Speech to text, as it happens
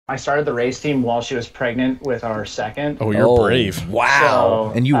I started the race team while she was pregnant with our second. Oh, you're brave.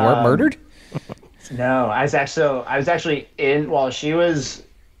 Wow. So, and you weren't murdered? No, I was actually in while she was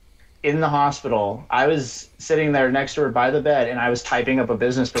in the hospital. I was sitting there next to her by the bed, and I was typing up a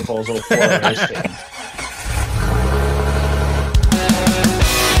business proposal for a race team.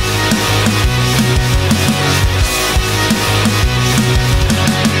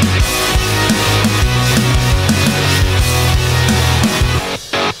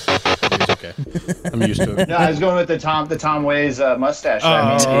 I'm used to it. No, I was going with the Tom Ways mustache.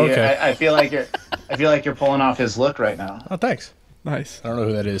 Okay. I feel like you're pulling off his look right now. Oh, thanks. Nice. I don't know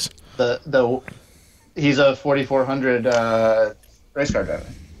who that is. He's a 4400 race car driver.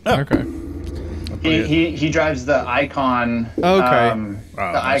 Oh. Okay. He drives the Icon. Okay.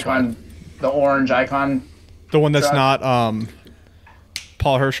 The Icon, the orange Icon. The one that's truck. not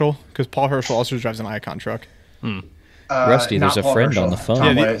Paul Herschel, because Paul Herschel also drives an Icon truck. Rusty, there's a Paul friend Herschel. on the phone.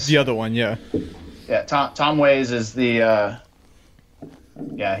 Tom Yeah, Ways. the other one, yeah. Yeah, Tom Ways is the.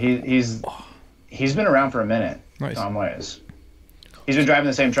 He's been around for a minute. Nice. Tom Ways. He's been driving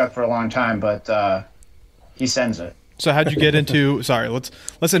the same truck for a long time, but he sends it. So how'd you get into? Sorry, let's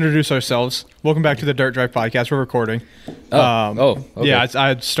introduce ourselves. Welcome back to the Dirt Drive podcast. We're recording. Okay. Yeah,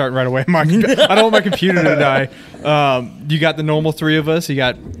 I'd start right away. I don't want my computer to die. You got the normal three of us. You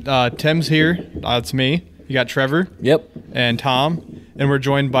got Tim's here. That's me. You got Trevor. Yep. And Tom. And we're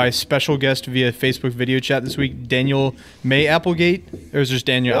joined by special guest via Facebook video chat this week, Daniel May-Applegate. Or was it just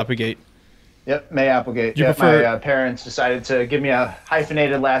Daniel Applegate? Yep, May-Applegate. You Yeah, prefer- my parents decided to give me a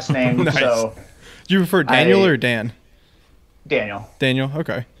hyphenated last name, Nice. so Do you prefer Daniel or Dan? Daniel. Daniel.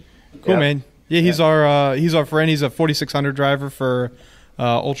 Okay. Cool, Yep. man. Yeah, he's our friend. He's a 4600 driver for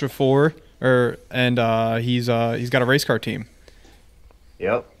Ultra 4, and he's got a race car team.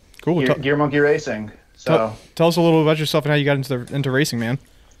 Yep. Cool. Gear Monkey Racing. So, Tell us a little about yourself and how you got into racing, man.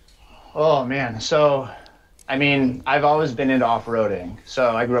 oh man. So, I mean, I've always been into off-roading.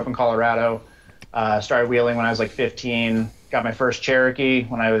 So I grew up in Colorado. Started wheeling when I was like 15. Got my first Cherokee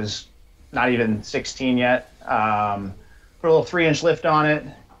when I was not even 16 yet. Put a little 3-inch lift on it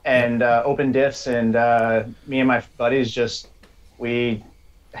and open diffs. And me and my buddies we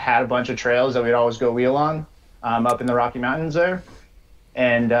had a bunch of trails that we'd always go wheel on up in the Rocky Mountains there.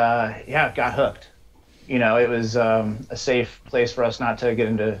 And got hooked. You know, it was a safe place for us not to get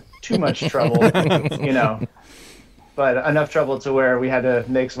into too much trouble, you know, but enough trouble to where we had to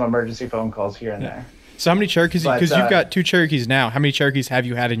make some emergency phone calls here and there. So how many Cherokees? But, Because you've got 2 Cherokees now. How many Cherokees have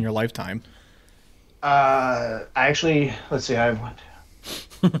you had in your lifetime? Let's see, I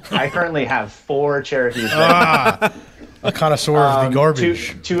currently have 4 Cherokees. A connoisseur of the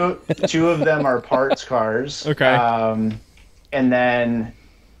garbage. Two of them are parts cars. Okay. And then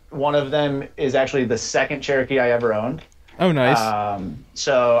one of them is actually the second Cherokee I ever owned. Oh, nice.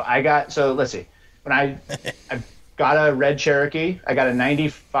 Let's see. When I got a red Cherokee, I got a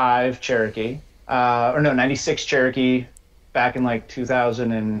 95 Cherokee, 96 Cherokee back in like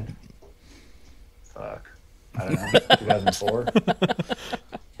 2000 and I don't know, 2004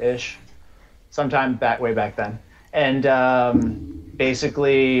 ish, sometime way back then. And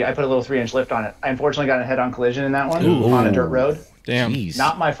basically, I put a little 3-inch lift on it. I unfortunately got in a head-on collision in that one on a dirt road. Damn. Jeez.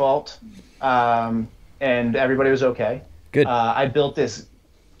 Not my fault. And everybody was okay. Good. I built this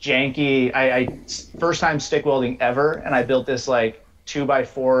janky, I first time stick welding ever, and I built this like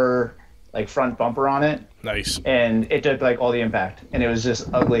 2x4 like front bumper on it. Nice. And it took like all the impact, and it was this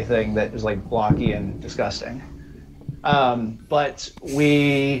ugly thing that was like blocky and disgusting. But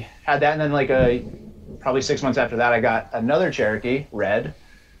we had that, and then like probably 6 months after that, I got another Cherokee, red,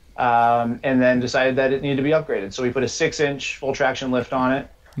 and then decided that it needed to be upgraded. So we put a 6-inch full traction lift on it.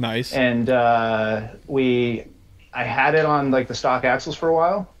 Nice. And I had it on like the stock axles for a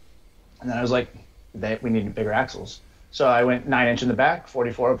while, and then I was like, we need bigger axles. So I went 9-inch in the back,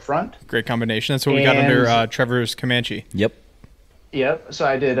 44 up front. Great combination. That's what we got under Trevor's Comanche. Yep. Yep. So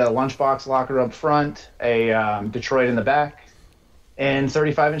I did a lunchbox locker up front, a Detroit in the back, and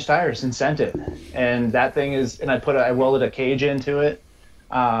 35-inch tires, and sent it. And that thing is, and I welded a cage into it.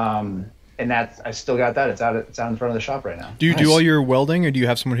 And I still got that. It's out in front of the shop right now. Do you do all your welding, or do you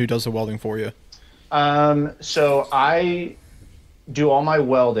have someone who does the welding for you? So I do all my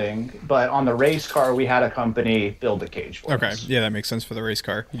welding, but on the race car, we had a company build the cage for Okay. us. Yeah, that makes sense for the race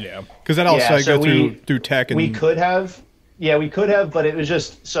car. Yeah. Because that also Yeah, so go through tech. And we could have, but it was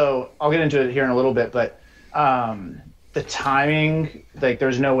just, so I'll get into it here in a little bit, but the timing, like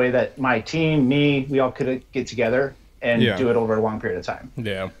there's no way that my team, we all could get together and do it over a long period of time.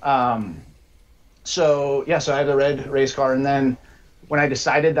 Yeah. So I had the red race car, and then when I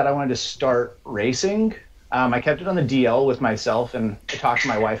decided that I wanted to start racing, I kept it on the DL with myself, and I talked to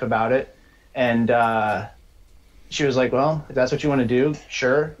my wife about it, and she was like, well, if that's what you want to do,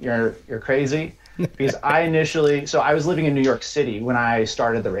 sure, you're crazy. Because I was living in New York City when I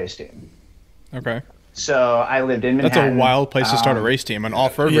started the race team. Okay. So I lived in Manhattan. That's a wild place to start a race team, an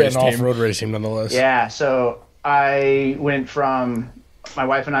off-road race team. Yeah, an off-road race team nonetheless. Yeah, so my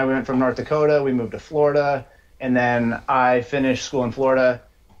wife and I went from North Dakota, we moved to Florida, and then I finished school in Florida,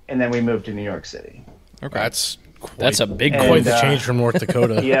 and then we moved to New York City. Okay. That's a big quite the change from North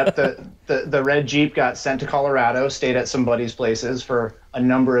Dakota. Yep, the red Jeep got sent to Colorado, stayed at some buddies' places for a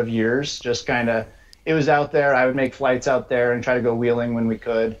number of years. Just kind of, it was out there. I would make flights out there and try to go wheeling when we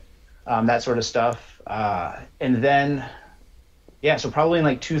could, that sort of stuff. And then, so probably in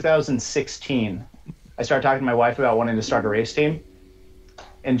like 2016, I started talking to my wife about wanting to start a race team.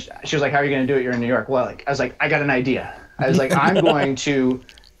 And she was like, how are you going to do it? You're in New York. Well, I was like, I got an idea. I was like,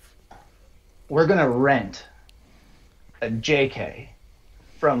 we're going to rent a JK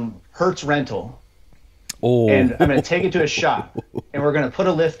from Hertz Rental. Oh. And I'm going to take it to a shop, and we're going to put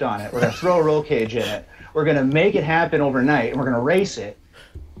a lift on it. We're going to throw a roll cage in it. We're going to make it happen overnight, and we're going to race it.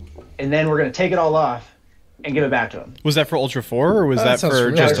 And then we're going to take it all off and give it back to him. Was that for Ultra 4, or was that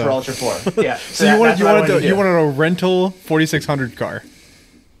for just for Ultra 4? Yeah. So you wanted a rental 4600 car.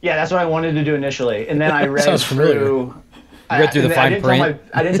 Yeah, that's what I wanted to do initially. And then I read through the fine print.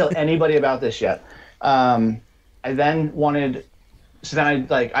 I didn't tell anybody about this yet. I then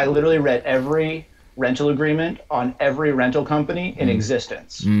I literally read every rental agreement on every rental company in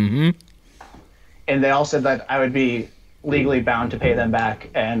existence. Mm-hmm. And they all said that I would be legally bound to pay them back,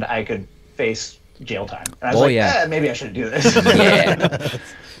 and I could face jail time. And I was maybe I shouldn't do this. Yeah.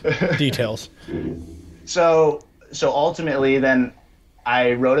 Details. So ultimately, then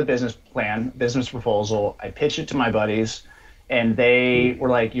I wrote a business plan, business proposal. I pitched it to my buddies, and they were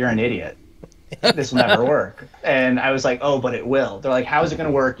like, "You're an idiot. This will never work." And I was like, "Oh, but it will." They're like, "How is it going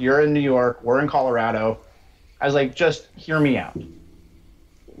to work? You're in New York. We're in Colorado." I was like, "Just hear me out.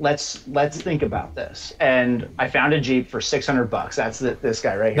 Let's think about this." And I found a Jeep for $600. That's this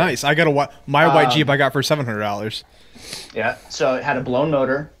guy right here. Nice. I got my white Jeep I got for $700. Yeah. So it had a blown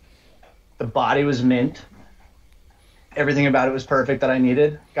motor. The body was mint. Everything about it was perfect that I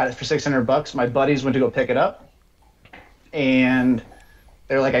needed. Got it for $600. My buddies went to go pick it up, and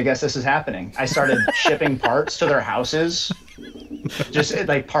they're like, I guess this is happening. I started shipping parts to their houses.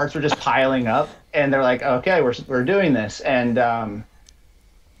 Parts were just piling up, and they're like, okay, we're doing this. And I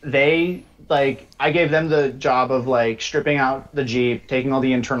gave them the job of stripping out the Jeep, taking all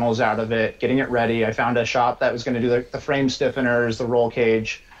the internals out of it, getting it ready. I found a shop that was going to do the frame stiffeners, the roll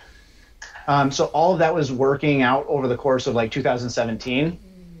cage. So all of that was working out over the course of 2017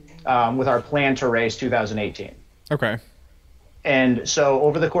 with our plan to race 2018. Okay. And so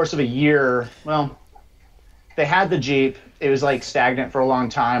over the course of a year, they had the Jeep. It was stagnant for a long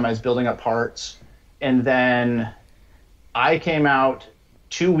time. I was building up parts. And then I came out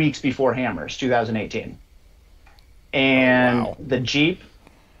 2 weeks before Hammers 2018. And the Jeep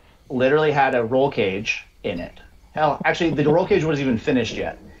literally had a roll cage in it. Hell, actually, the roll cage wasn't even finished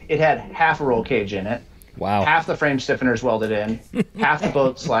yet. It had half a roll cage in it. Wow. Half the frame stiffeners welded in, half the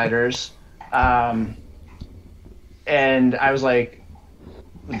boat sliders. And I was like,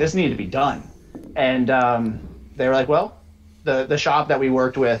 this needed to be done. And they were like, well, the shop that we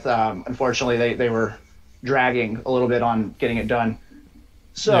worked with, unfortunately, they were dragging a little bit on getting it done.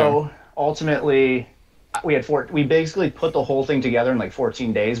 So ultimately, we basically put the whole thing together in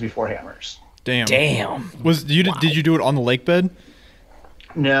 14 days before Hammers. Damn. Did you do it on the lake bed?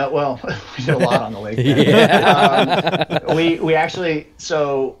 No, well, we did a lot on the lake bed. We actually,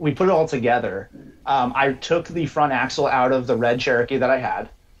 so we put it all together. I took the front axle out of the red Cherokee that I had.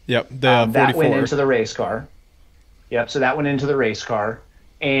 Yep, the 44. That went into the race car. Yep, so that went into the race car.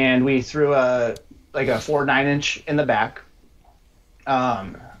 And we threw a 4 9-inch in the back.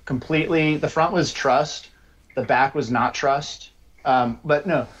 Completely, the front was trussed. The back was not trussed. But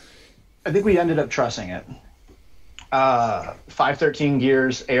no, I think we ended up trussing it. 513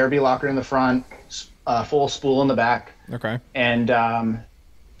 gears, ARB locker in the front, full spool in the back. Okay. And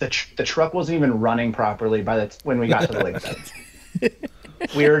the truck wasn't even running properly when we got to the lakeside.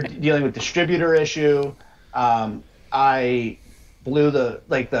 We were dealing with distributor issue. I blew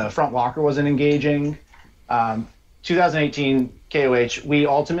the front locker wasn't engaging. 2018 KOH, we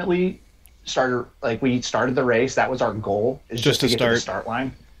ultimately started the race. That was our goal, is just to get to the start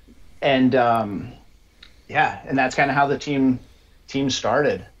line. And and that's kind of how the team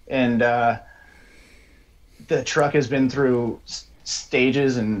started. And the truck has been through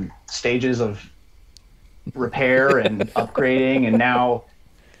stages and stages of repair and upgrading, and now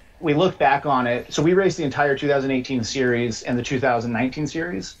we look back on it. So we raced the entire 2018 series and the 2019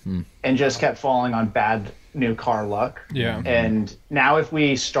 series and just kept falling on bad new car luck. Yeah. And now if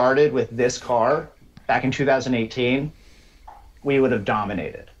we started with this car back in 2018, we would have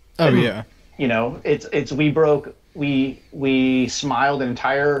dominated. Oh, yeah. You know, we smiled an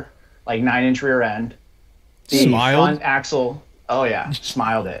entire like 9-inch rear end. The Smiled? front axle. Oh yeah,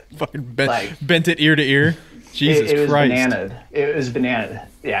 smiled it. Fucking bent it ear to ear. Jesus it was Christ. It was banana.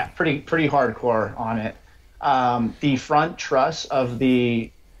 Yeah, pretty hardcore on it. The front truss of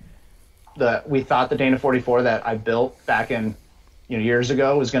we thought the Dana 44 that I built back in years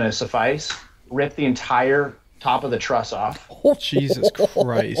ago was going to suffice. Ripped the entire top of the truss off. Jesus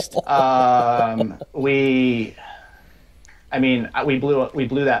Christ. We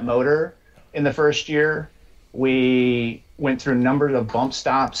blew that motor in the first year. We went through numbers of bump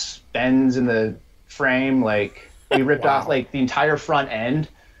stops, bends in the frame. Like we ripped off like the entire front end,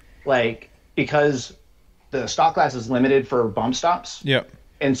 like because the stock class is limited for bump stops. Yep.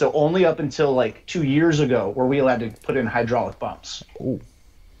 And so only up until like 2 years ago were we allowed to put in hydraulic bumps. Ooh.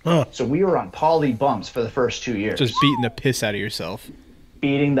 Huh. So we were on poly bumps for the first 2 years. Just beating the piss out of yourself.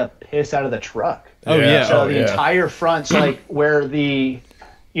 Beating the piss out of the truck. Oh, yeah. So the entire front, so like where the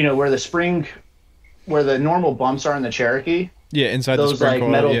normal bumps are in the Cherokee. Yeah, inside those the spring like coil,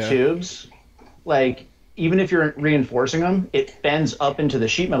 metal yeah. tubes, like even if you're reinforcing them, it bends up into the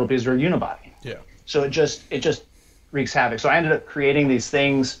sheet metal because they're unibody. Yeah. So it just wreaks havoc. So I ended up creating these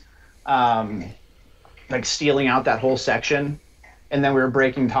things, like stealing out that whole section, and then we were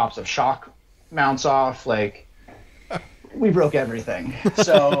breaking tops of shock mounts off. Like we broke everything.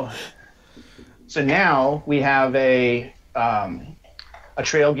 So now we have a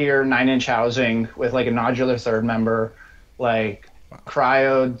trail gear 9-inch housing with like a nodular third member, like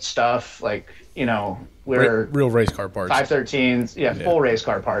cryoed stuff. Like we're real race car parts. 513s, full race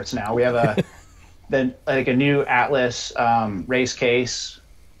car parts now. We have a new Atlas race case.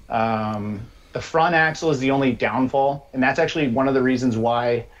 The front axle is the only downfall, and that's actually one of the reasons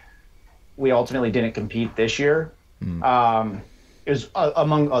why we ultimately didn't compete this year. It was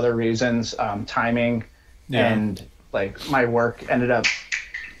among other reasons, timing, and like my work ended up,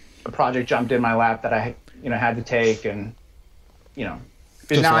 a project jumped in my lap that I had to take, and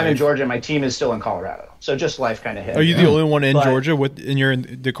because now I'm in Georgia, my team is still in Colorado, so just life kind of hit. Are you the only one in Georgia and you're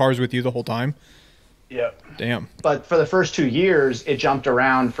in the cars with you the whole time? Yep. Damn. But for the first 2 years, it jumped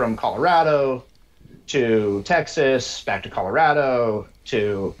around from Colorado to Texas, back to Colorado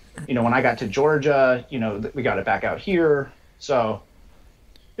to, when I got to Georgia, we got it back out here. So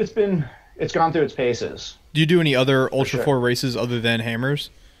it's gone through its paces. Do you do any other Ultra 4 races other than Hammers?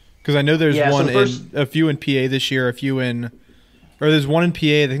 Because I know there's a few in PA this year, there's one in PA.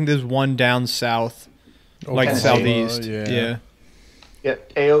 I think there's one down south, like Tennessee. southeast. Yeah.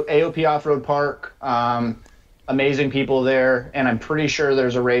 Yep, AOP Off-Road Park, amazing people there, and I'm pretty sure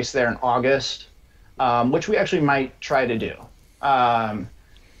there's a race there in August, which we actually might try to do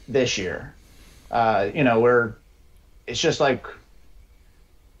this year. It's just like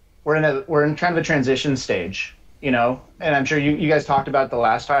we're in kind of a transition stage, and I'm sure you guys talked about the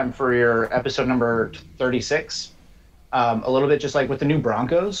last time for your episode number 36, a little bit just like with the new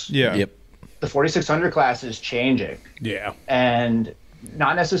Broncos. Yeah. Yep. The 4600 class is changing. Yeah. And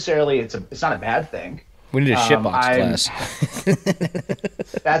not necessarily it's not a bad thing. We need a shitbox class.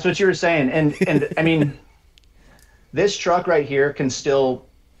 That's what you were saying. And I mean, this truck right here can still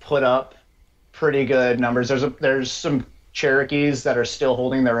put up pretty good numbers. There's some Cherokees that are still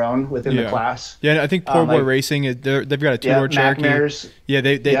holding their own within the class. Yeah, I think Poor Boy Racing, they've got a two-door Cherokee. McNair's,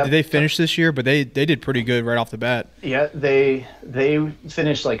 they finished this year, but they did pretty good right off the bat. Yeah, they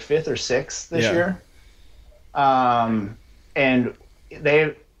finished like 5th or 6th this year. And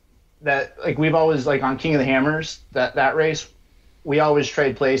we've always, like on King of the Hammers, that race, we always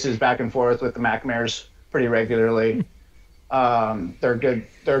trade places back and forth with the McNair's pretty regularly. They're a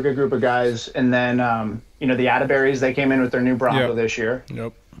good group of guys. And then the Atterberries, they came in with their new Bronco this year.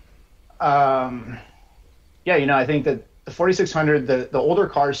 Nope. I think that the 4600, the older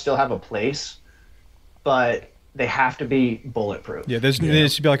cars still have a place, but they have to be bulletproof. Yeah, there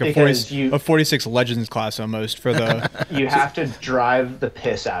should be like a 46 Legends class almost for the. You have to drive the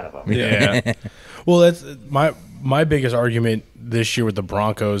piss out of them. Yeah. Well, that's my biggest argument this year with the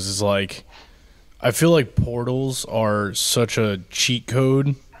Broncos is like, I feel like portals are such a cheat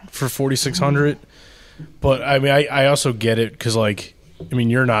code for 4600, but I mean, I also get it because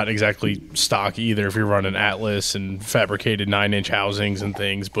you're not exactly stock either if you're running Atlas and fabricated 9-inch housings and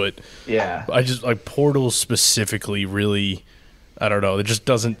things, but yeah, I just like portals specifically really I don't know. It just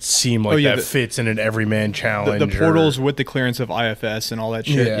doesn't seem like that fits in an everyman challenge. The portals with the clearance of IFS and all that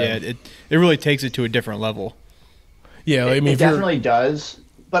shit. Yeah, it really takes it to a different level. Yeah, I mean, it definitely does.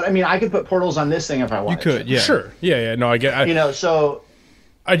 But I mean, I could put portals on this thing if I wanted. You could, yeah, sure, yeah. No, I get. So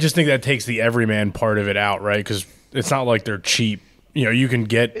I just think that takes the everyman part of it out, right? Because it's not like they're cheap. You can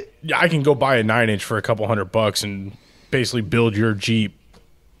get. I can go buy a 9-inch for a couple $100 and basically build your Jeep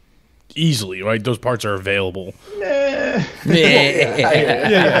easily, right? Those parts are available. Yeah.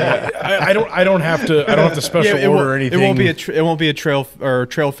 I don't have to special order anything. It won't be a trail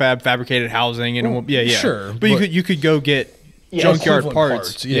fabricated housing, and it won't. Yeah. Sure, but you could go get junkyard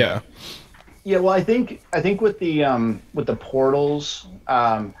parts. Yeah. Yeah. Well, I think with the portals,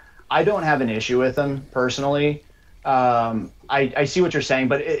 I don't have an issue with them personally. I see what you're saying,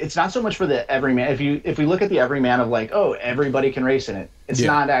 but it's not so much for the everyman. If we look at the everyman of like, oh, everybody can race in it. It's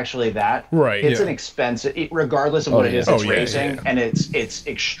not actually that. Right. It's an expensive, regardless of what it is. It's racing, and it's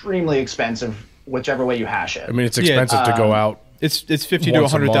extremely expensive, whichever way you hash it. I mean, it's expensive to go out. It's $50,000 to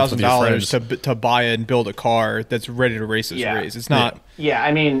 $100,000 to buy and build a car that's ready to race this race. It's not. Yeah,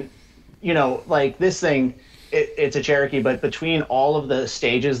 I mean, like this thing, it's a Cherokee, but between all of the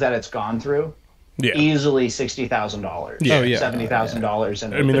stages that it's gone through. Yeah. Easily $60,000. Yeah, $70,000,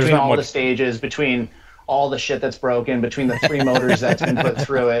 and between all the stages, between all the shit that's broken, between the 3 motors that's been put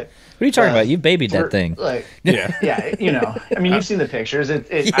through it. What are you talking about? You babied that thing. Like, yeah. I mean, you've seen the pictures.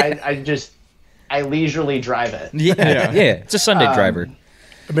 I leisurely drive it. Yeah. It's a Sunday driver.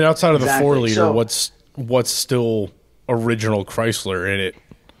 I mean, outside of the 4-liter, what's still original Chrysler in it?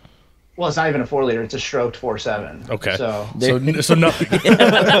 Well, it's not even a 4-liter; it's a stroked 4.7. Okay, so nothing.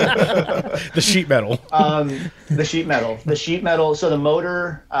 The sheet metal. The sheet metal. So the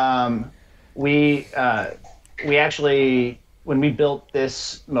motor, we actually, when we built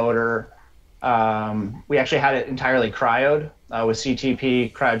this motor, we actually had it entirely cryoed with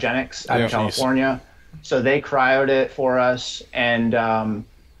CTP Cryogenics out of California. So they cryoed it for us, and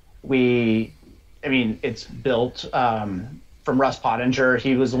it's built. From Russ Pottinger,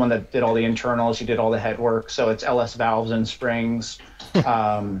 he was the one that did all the internals. He did all the head work. So it's LS valves and springs.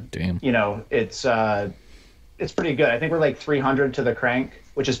 Damn. It's pretty good. I think we're like 300 to the crank,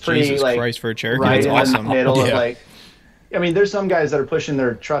 which is pretty Jesus Christ for a Cherokee. Right That's in awesome. the middle of like. I mean, there's some guys that are pushing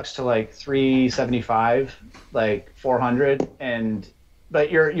their trucks to like 375, like 400,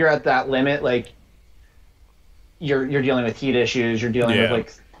 but you're at that limit. Like you're dealing with heat issues. You're dealing with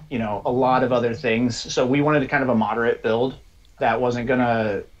like a lot of other things. So we wanted kind of a moderate build that wasn't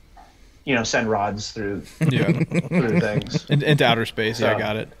gonna, send rods through through things into outer space. So, I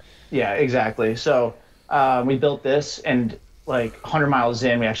got it. Yeah, exactly. So we built this, and like 100 miles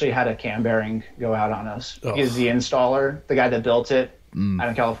in, we actually had a cam bearing go out on us because the installer, the guy that built it out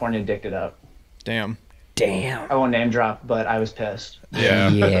in California, dicked it up. Damn. I won't name drop, but I was pissed.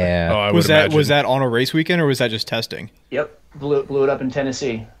 Yeah. Oh, was that on a race weekend, or was that just testing? Yep. Blew it up in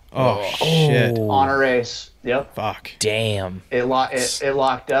Tennessee. Oh shit! On a race. Yep. Fuck. Damn. It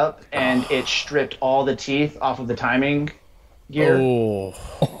locked up, and it stripped all the teeth off of the timing gear,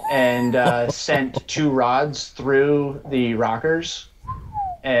 and sent 2 rods through the rockers,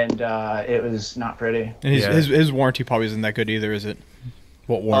 and it was not pretty. And his warranty probably isn't that good either, is it?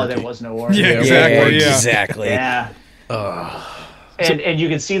 What warranty? Oh, there was no warranty. Yeah, exactly. Exactly. Yeah. And you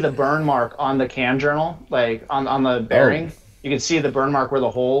can see the burn mark on the cam journal, like on the bearing. You could see the burn mark where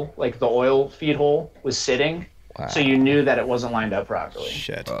the hole, like the oil feed hole, was sitting. Wow. So you knew that it wasn't lined up properly.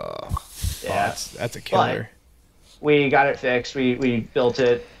 Shit. Yeah. That's a killer. But we got it fixed. We built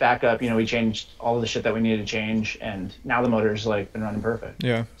it back up. We changed all of the shit that we needed to change, and now the motor's like been running perfect.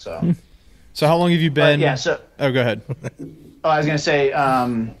 Yeah. So how long have you been? Oh, go ahead. I was gonna say,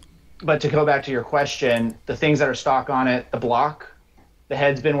 but to go back to your question, the things that are stock on it, the block, the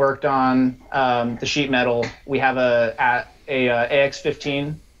head's been worked on, the sheet metal. We have a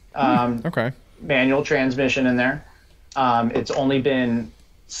AX15 manual transmission in there. It's only been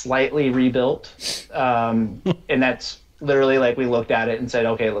slightly rebuilt, and that's literally like we looked at it and said,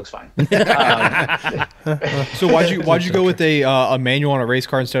 okay, it looks fine. So why'd you go with a manual on a race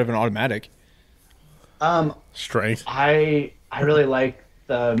car instead of an automatic? Strength. I really like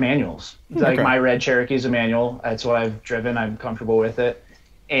the manuals. Like my red Cherokee's a manual. That's what I've driven. I'm comfortable with it.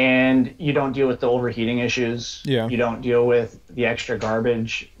 And you don't deal with the overheating issues. Yeah. You don't deal with the extra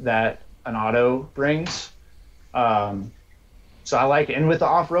garbage that an auto brings. So I like it. And with the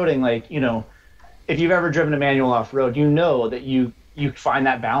off-roading, like, if you've ever driven a manual off-road, you know that you find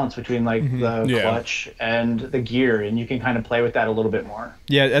that balance between like the clutch and the gear, and you can kind of play with that a little bit more.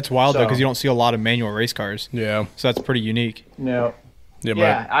 Yeah, that's wild though, because you don't see a lot of manual race cars. Yeah. So that's pretty unique. No.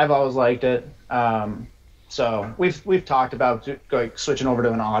 Yeah, I've always liked it. So we've talked about switching over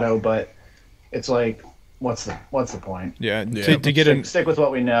to an auto, but it's like, what's the point? Yeah. To get stick with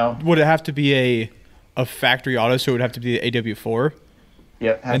what we know. Would it have to be a factory auto? So it would have to be the AW4.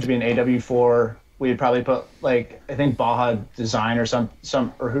 Yep, have to be an AW4. We'd probably put I think Baja Design or some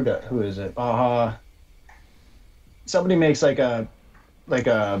or who is it? Baja. Somebody makes like a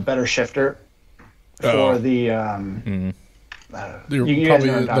better shifter for the probably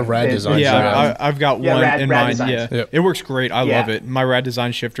the Rad Design. Yeah, I've got one in mind. Designs. Yeah, it works great. I love it. My Rad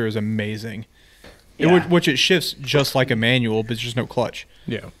Design shifter is amazing. Which it shifts just like a manual, but it's just no clutch.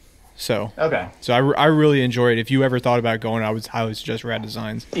 Yeah. So okay. So I really enjoy it. If you ever thought about going, I would highly suggest Rad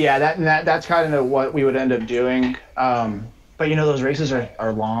Designs. Yeah, that's kind of what we would end up doing. But those races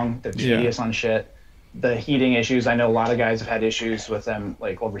are long. They're tedious on shit. The heating issues. I know a lot of guys have had issues with them,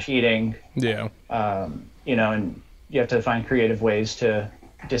 like overheating. Yeah. And you have to find creative ways to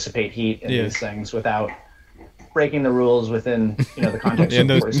dissipate heat in these things without breaking the rules within the context. And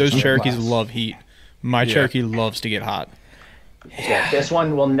those Cherokees love heat. My Cherokee loves to get hot. Yeah, this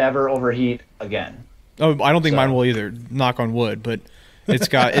one will never overheat again. Oh, I don't think mine will either. Knock on wood, but it's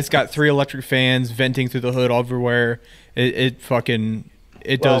got 3 electric fans venting through the hood everywhere. It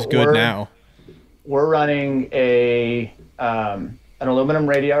does good now. We're running an aluminum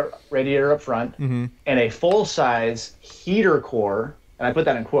radiator up front and a full size heater core. And I put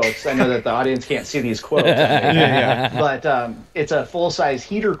that in quotes. I know that the audience can't see these quotes. But it's a full size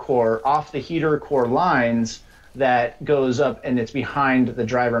heater core off the heater core lines that goes up, and it's behind the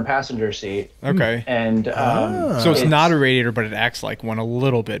driver and passenger seat. Okay. And so it's not a radiator, but it acts like one a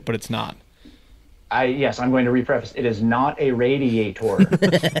little bit, but it's not. Yes, I'm going to repreface. It is not a radiator.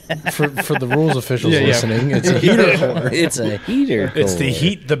 for the rules officials listening, it's a heater core. It's a heater core. It's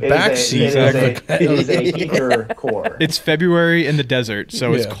the back seat. It is a heater core. It's February in the desert,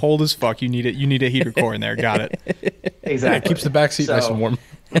 so it's cold as fuck. You need it. You need a heater core in there. Got it. Exactly. It keeps the back seat nice and warm.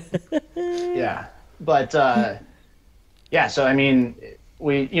 Yeah. But so I mean,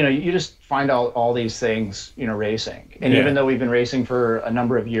 you just find out all these things, racing, and even though we've been racing for a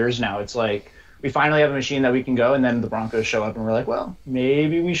number of years now, it's like we finally have a machine that we can go, and then the Broncos show up, and we're like, well,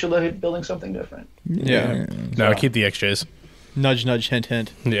 maybe we should look at building something different. Yeah. No, keep the XJs. Nudge, nudge, hint,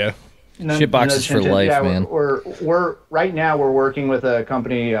 hint. Yeah. Shit boxes for life, man. We're right now we're working with a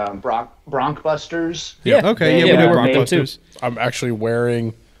company, Bronkbusters. Yeah. Okay. We know Bronkbusters. I'm actually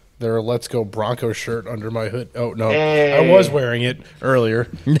wearing their Let's Go Bronco shirt under my hood. Oh no, hey. I was wearing it earlier.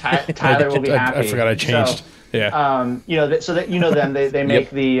 Tyler will be happy. I forgot I changed. So, yeah. So that them, they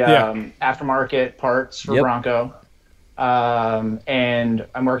make the aftermarket parts for Bronco. And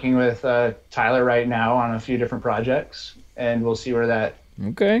I'm working with Tyler right now on a few different projects, and we'll see where that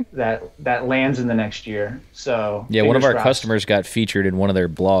lands in the next year. So one of our customers got featured in one of their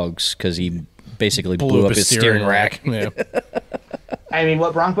blogs because he basically blew up his steering rack. Yeah. I mean,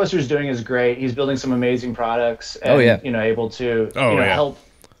 what Bronkbuster is doing is great. He's building some amazing products, and able to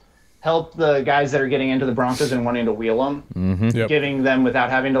help the guys that are getting into the Broncos and wanting to wheel them, giving them without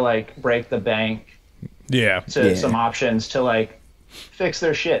having to break the bank. Some options to fix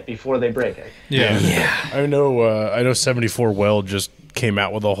their shit before they break it. Yeah. I know 74 Weld just came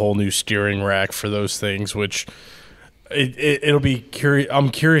out with a whole new steering rack for those things, which it'll be curious.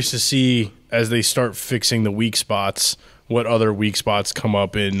 I'm curious to see as they start fixing the weak spots, what other weak spots come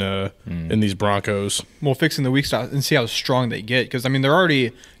up in these Broncos. Well, fixing the weak spots and see how strong they get, because I mean they're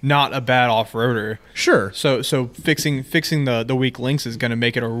already not a bad off-roader. Sure. So fixing the weak links is going to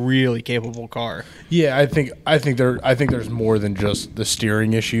make it a really capable car. Yeah, I think there's more than just the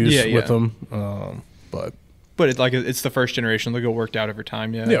steering issues with them. But it's the first generation. They'll go worked out over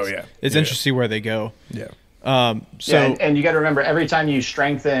time. Yeah. It's interesting to see where they go. Yeah. And you got to remember, every time you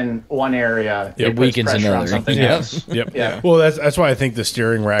strengthen one area, it weakens another. Something else. Yeah. Well, that's why I think the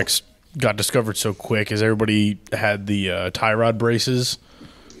steering racks got discovered so quick, is everybody had the tie rod braces,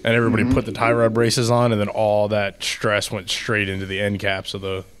 and everybody put the tie rod braces on, and then all that stress went straight into the end caps of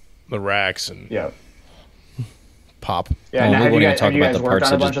the racks and pop. Yeah. We won't even talk about the parts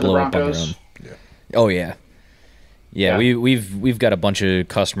that just blow up on their own. Yeah. Oh yeah. Yeah. We've got a bunch of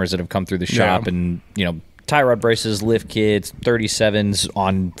customers that have come through the shop, and tie rod braces, lift kits, 37s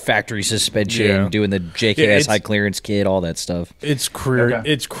on factory suspension, doing the JKS high clearance kit, all that stuff. It's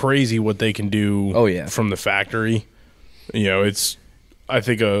crazy what they can do from the factory. I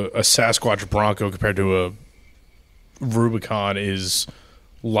think a Sasquatch Bronco compared to a Rubicon is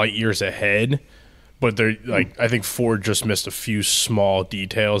light years ahead, but they're I think Ford just missed a few small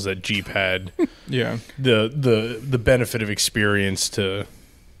details that Jeep had. The benefit of experience to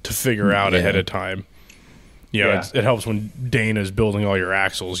figure out ahead of time. You know, it helps when Dana's building all your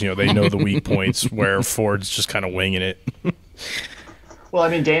axles. You know, they know the weak points where Ford's just kind of winging it. Well, I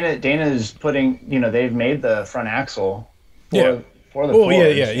mean, Dana's putting, you know, they've made the front axle for the Fords.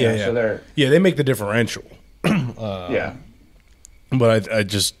 So they make the differential. Yeah. But I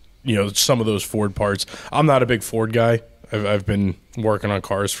just, you know, some of those Ford parts, I'm not a big Ford guy. I've been working on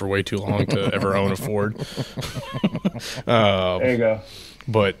cars for way too long to ever own a Ford. There you go.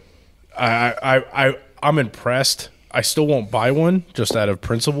 But I'm impressed. I still won't buy one just out of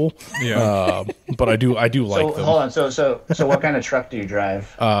principle. Yeah. But I do like them. Hold on. So what kind of truck do you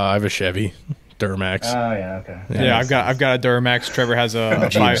drive? I have a Chevy Duramax. Oh yeah, okay. Yeah, I've got a Duramax. Trevor has a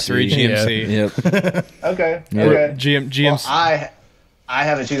 5.3 GMC. Yep. Okay. Yeah. Okay. GMC. Well, I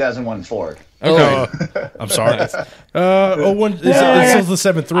have a 2001 Ford. Okay. I'm sorry. It's the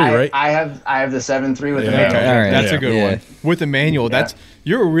 7.3, right? I have the 7.3 with the Yeah. manual. All right. That's a good one. With the manual,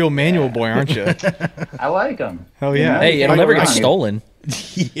 you're a real manual boy, aren't you? I like them. Hell yeah. Hey, it'll never get stolen.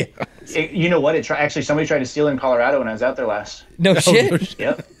 Yeah. You know what? Actually, somebody tried to steal it in Colorado when I was out there last. No shit.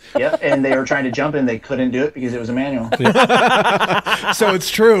 Yep. And they were trying to jump in. They couldn't do it because it was a manual. So it's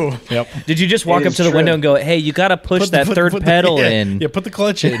true. Yep. Did you just walk up to the window and go, "Hey, you got to push that third pedal in"? Yeah, put the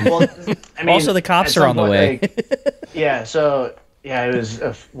clutch in. Well, I mean, Also, the cops are on the way. It was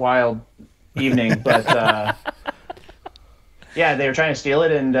a wild evening, but they were trying to steal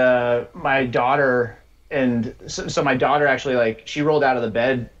it, and my daughter. And so my daughter actually, like, she rolled out of the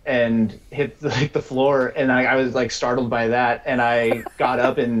bed and hit the floor, and I was like startled by that, and I got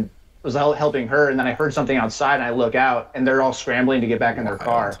up and was helping her, and then I heard something outside, and I look out, and they're all scrambling to get back in their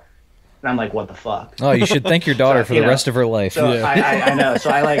car, and I'm like, what the fuck? Oh, you should thank your daughter for the rest of her life. So I know. So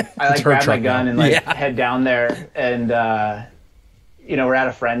I grab my gun and head down there, and we're at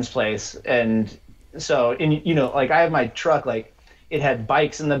a friend's place, and so I have my truck, like, it had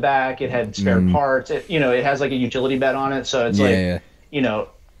bikes in the back. It had spare parts. It has like a utility bed on it. So it's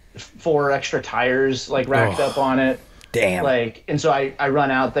 4 extra tires like racked up on it. Damn. Like, and so I run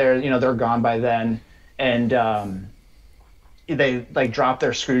out there, they're gone by then. And they like drop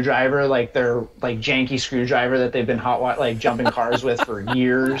their screwdriver, like their like janky screwdriver that they've been jumping cars with for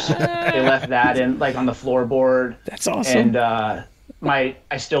years. They left that in like on the floorboard. That's awesome. And, I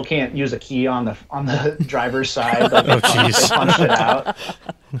still can't use a key on the driver's side. Like, Oh, jeez. they punched it out.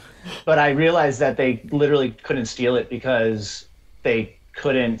 But I realized that they literally couldn't steal it because they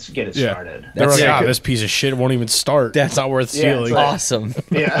couldn't get it started. They're like, this piece of shit won't even start. That's not worth stealing. Like, awesome.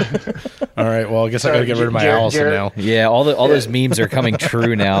 Yeah. All right. Well, I guess I gotta get rid of my Allison now. Yeah. All those memes are coming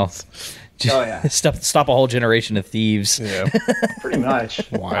true now. Stop a whole generation of thieves. Yeah. Pretty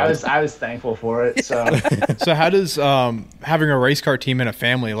much. I was thankful for it. So how does having a race car team in a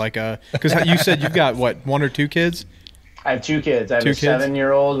family, like because you said you've got what, 1 or 2 kids? I have 2 kids. I have a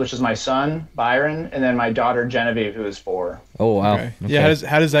 7-year-old, which is my son Byron, and then my daughter Genevieve, who is 4. Oh wow. Okay. Yeah.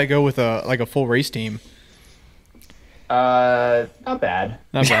 How does that go with a full race team? Not bad.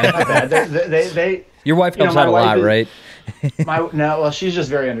 Not bad. Not bad. They Your wife helps out a lot, right? She's just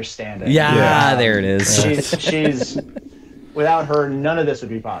very understanding. Yeah, there it is. She's without her, none of this would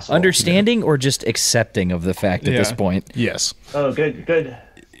be possible. Understanding or just accepting of the fact at this point? Yes. Oh, good.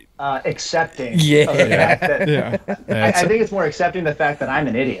 Accepting. Yeah. Of the fact that, I think it's more accepting the fact that I'm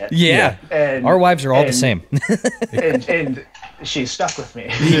an idiot. Yeah. And our wives are all the same. and she's stuck with me.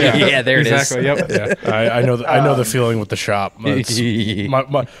 Yeah, there it is. Exactly. Yep. Yeah. I know the feeling with the shop.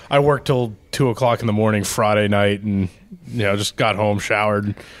 I worked till 2:00 in the morning Friday night, and just got home,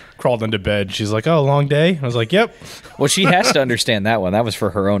 showered, crawled into bed. She's like, "Oh, long day." I was like, "Yep." Well, she has to understand that one. That was for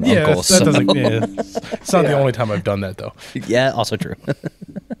her own uncle. It's not the only time I've done that, though. Yeah, also true.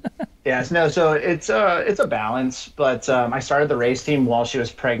 Yes, no. So it's a balance, but I started the race team while she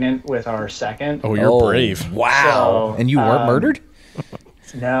was pregnant with our second. Oh, you're brave. Wow. So, and you weren't murdered?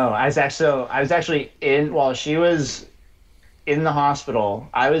 No, I was actually while she was in the hospital.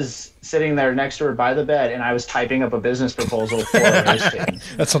 I was sitting there next to her by the bed, and I was typing up a business proposal for a race team.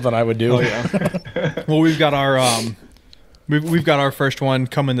 That's something I would do. Oh, yeah. Well, we've got our first one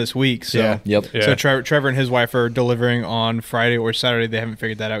coming this week. So Yeah. Yep. Yeah. So Trevor and his wife are delivering on Friday or Saturday. They haven't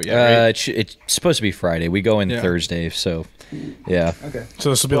figured that out yet. Right? It's supposed to be Friday. We go in Thursday, so yeah. Okay.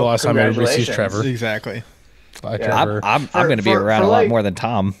 So this will be the last time everybody sees Trevor. Exactly. Bye, Trevor. I'm going to be around a lot more than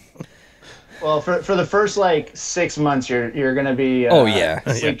Tom. Well, for the first 6 months, you're going to be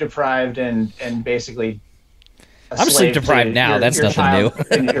sleep deprived and basically. I'm sleep deprived now. That's nothing new.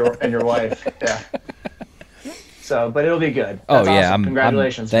 and your wife, yeah. So, but it'll be good. That's awesome.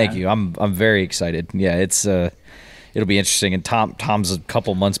 Congratulations! Thank you. I'm very excited. Yeah, it'll be interesting. And Tom's a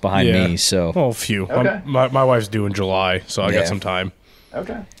couple months behind me, so a few. Okay. My wife's due in July, so I got some time.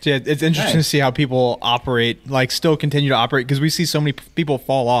 Okay. So yeah, it's interesting to see how people operate, like still continue to operate, because we see so many people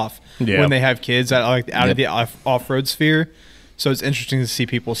fall off when they have kids out of the off-road sphere. So it's interesting to see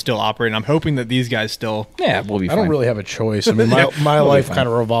people still operate. And I'm hoping that these guys still. Yeah, we'll be fine. I don't really have a choice. I mean, my life kind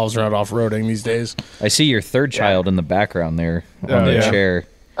of revolves around off-roading these days. I see your third child in the background there on the chair.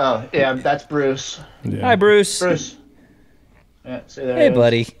 Oh, yeah, that's Bruce. Yeah. Hi, Bruce. Bruce. Yeah, see there hey,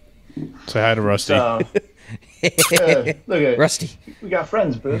 buddy. Say hi to Rusty. So, look at Rusty. We got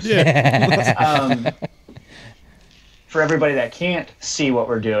friends, Bruce. Yeah. For everybody that can't see what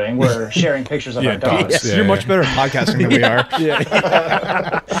we're doing, we're sharing pictures of our dogs. You're much better at podcasting than we are.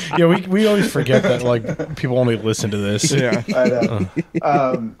 Yeah, we always forget that like people only listen to this. Yeah. I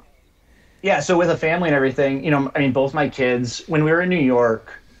know. Yeah, so with a family and everything, I mean, both my kids, when we were in New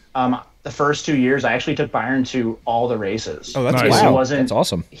York, the first 2 years, I actually took Byron to all the races. Oh, that's nice. Wow. That's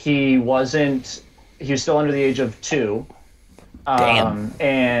awesome. He was still under the age of 2. Damn.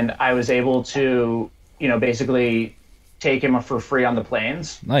 And I was able to, basically take him for free on the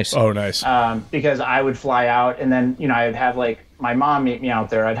planes. Nice. Oh, nice. Because I would fly out, and then, I'd have like my mom meet me out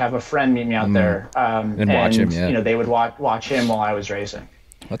there. I'd have a friend meet me out there. And watch him, yeah. They would watch him while I was racing.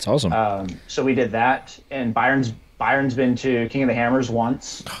 That's awesome. So we did that, and Byron's been to King of the Hammers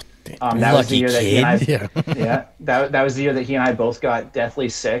once. That was the Lucky year that he and I, kid. that was the year that he and I both got deathly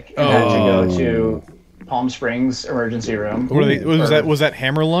sick and had to go to Palm Springs emergency room. Was that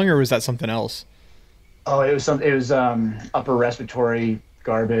hammer lung or was that something else? Oh, it was upper respiratory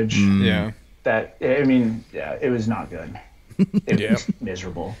garbage. Yeah. It was not good. It was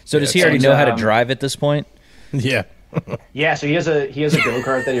miserable. So does he already know how to drive at this point? Yeah. Yeah, so he has a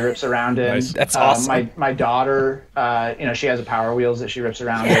go-kart that he rips around in. Nice. That's awesome. My daughter, she has a Power Wheels that she rips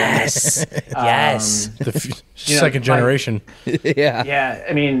around Yes. in. Yes. The second generation. Yeah. Yeah,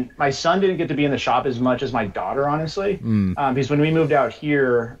 I mean, my son didn't get to be in the shop as much as my daughter, honestly, because when we moved out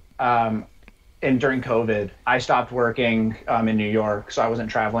here, and during COVID, I stopped working in New York, so I wasn't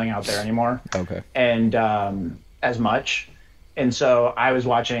traveling out there anymore. Okay. And as much, and so I was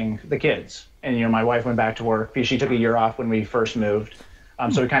watching the kids. And, my wife went back to work because she took a year off when we first moved.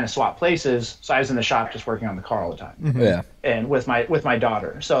 So we kind of swapped places. So I was in the shop just working on the car all the time. Mm-hmm. Yeah. And with my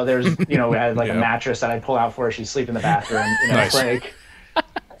daughter. So there's, we had like a mattress that I'd pull out for her. She'd sleep in the bathroom. Nice. It's like,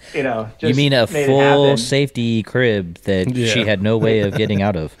 just You mean a made it full happen. safety crib that she had no way of getting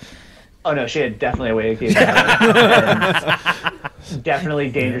out of? Oh, no, she had definitely a way to get out. And definitely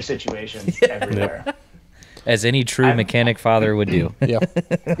dangerous situations everywhere. As any true mechanic father would do. Yeah.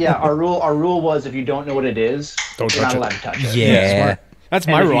 Yeah, our rule was if you don't know what it is, Don't you're touch not it. allowed to touch it. Yeah. smart. That's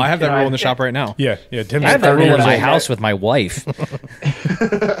And my if rule. you- I have you that know, rule in the I- shop right now. Yeah. Tim's I have that 30 rule in years my old. house with my wife.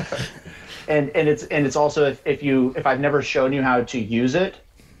 And it's also if I've never shown you how to use it,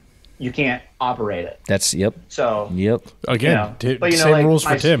 you can't operate it. That's So Again, but same like, rules for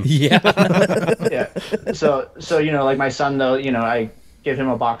my- Tim. Yeah. Yeah. So like my son though, I give him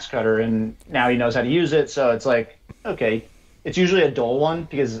a box cutter and now he knows how to use it. So it's like, okay, it's usually a dull one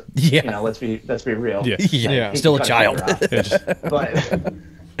because let's be real. Yeah. Yeah. He Still can a cut his child. finger off.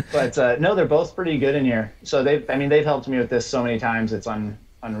 But no, they're both pretty good in here. So they've helped me with this so many times. It's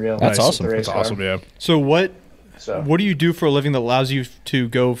unreal. That's With awesome. the race That's car. awesome, yeah. So what So do you do for a living that allows you to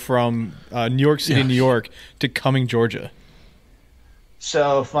go from New York City, New York to Cumming, Georgia?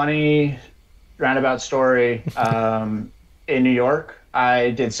 So funny roundabout story. In New York, I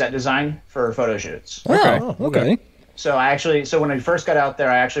did set design for photo shoots. Oh, okay. So when I first got out there,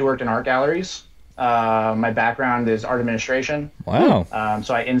 I actually worked in art galleries. My background is art administration. Wow.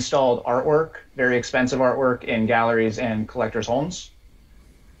 So I installed artwork, very expensive artwork, in galleries and collectors' homes.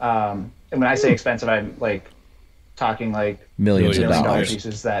 And when I say expensive, I'm like talking like Millions of $1 million dollars.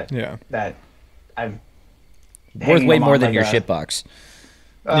 pieces that I've Worth hanging way them more on, than like your a- shitbox.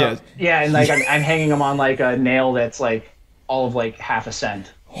 Yeah, and like I'm hanging them on like a nail that's like all of like half a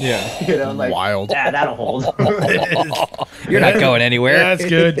cent. Yeah. Like Wild. that'll hold. You're not going anywhere. That's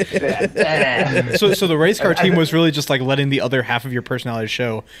good. So the race car team was really just like letting the other half of your personality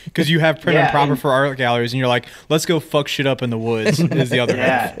show because you have prim and proper for art galleries and you're like, let's go fuck shit up in the woods is the other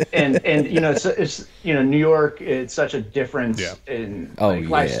half. And it's New York. It's such a difference in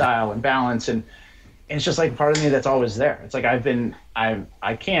lifestyle and balance and it's just like part of me that's always there. It's like I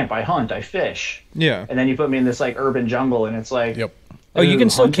camp, I hunt, I fish. Yeah. And then you put me in this like urban jungle and it's like Oh, you can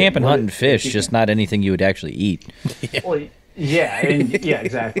still hunting, camp and what hunt and is- fish, just not anything you would actually eat. Well, yeah,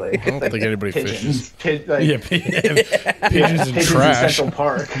 exactly. I don't think anybody fishes. Pigeons Pigeons and in trash. Central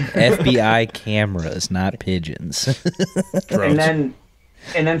Park. FBI cameras, not pigeons. And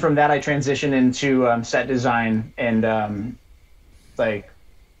then from that I transitioned into set design and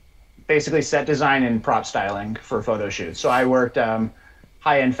basically set design and prop styling for photo shoots. So I worked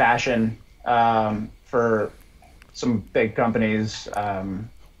high-end fashion for some big companies.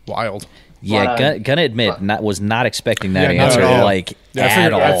 Wild. Yeah, gonna admit, was not expecting that Yeah, answer, no, yeah. like, Yeah,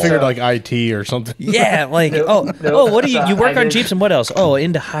 at all. I figured like IT or something. Yeah, like, what do you work on Jeeps and what else? Oh,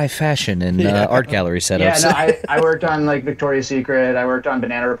 into high fashion and art gallery setups. Yeah, no, I worked on like Victoria's Secret. I worked on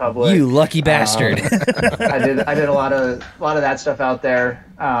Banana Republic. You lucky bastard. I did a lot of that stuff out there.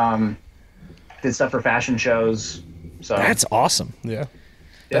 Did stuff for fashion shows. So That's awesome. Yeah.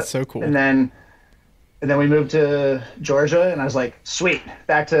 That's so cool. And then we moved to Georgia, and I was like, sweet,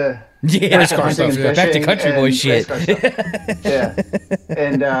 back to Yeah, hunting and fishing back to country boy and shit. race car stuff. Yeah,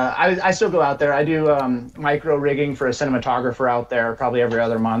 and I still go out there. I do micro rigging for a cinematographer out there, probably every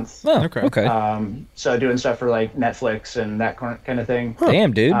other month. Oh, okay. So doing stuff for like Netflix and that kind of thing.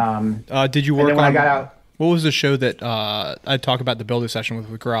 Damn, dude. Did you work and then when on? I got out, What was the show that I talk about the builder session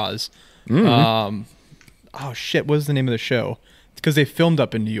with Graz? Oh shit! What was the name of the show? Because they filmed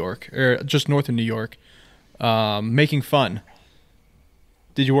up in New York or just north of New York. Making Fun.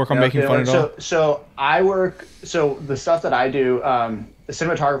 Did you work on Making Fun at all? So I work. So the stuff that I do, the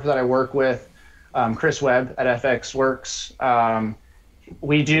cinematographer that I work with, Chris Webb at FX Works. I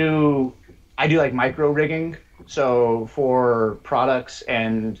do like micro rigging. So for products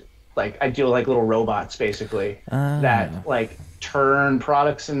and like I do like little robots basically that like turn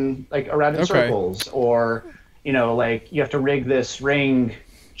products in like around in circles, or like you have to rig this ring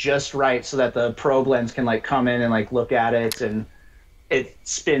just right so that the probe lens can like come in and like look at it, and it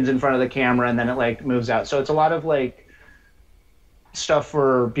spins in front of the camera and then it like moves out. So it's a lot of like stuff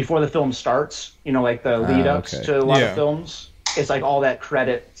for before the film starts, like the lead ups to a lot of films. It's like all that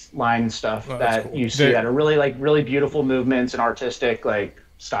credit line stuff that you see that are really like really beautiful movements and artistic like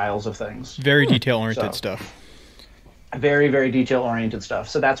styles of things. Very detail oriented stuff. Very, very detail oriented stuff.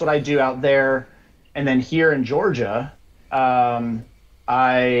 So that's what I do out there. And then here in Georgia,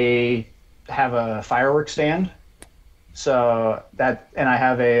 I have a fireworks stand. So and I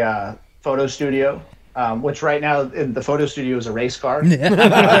have a photo studio, which right now the photo studio is a race car. and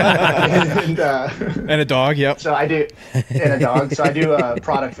a dog. Yep. So I do, and a dog. So I do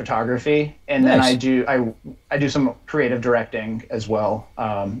product photography, and then I do some creative directing as well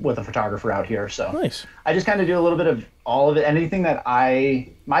with a photographer out here. So nice. I just kind of do a little bit of all of it. Anything that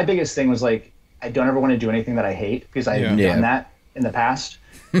my biggest thing was like, I don't ever want to do anything that I hate, because I've done that in the past,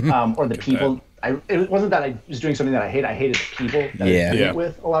 or the people. It wasn't that I was doing something that I hate. I hated the people that I was doing it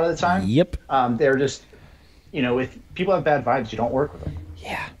with a lot of the time. Yep. They're just, if people have bad vibes, you don't work with them.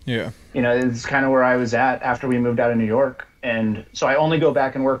 Yeah. Yeah. It's kind of where I was at after we moved out of New York. And so I only go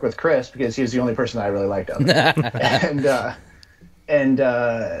back and work with Chris because he was the only person that I really liked out there.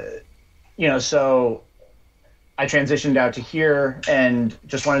 So I transitioned out to here and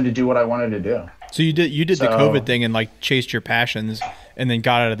just wanted to do what I wanted to do. So you did the COVID thing and like chased your passions and then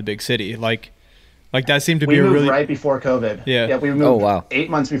got out of the big city. Like that seemed to be we moved really right before COVID. Yeah. We moved 8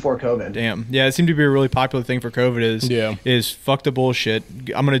 months before COVID. Damn. Yeah, it seemed to be a really popular thing for COVID is fuck the bullshit.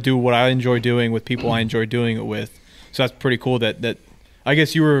 I'm gonna do what I enjoy doing with people I enjoy doing it with. So that's pretty cool that I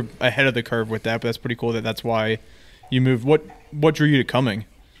guess you were ahead of the curve with that, but that's pretty cool that's why you moved. What drew you to coming?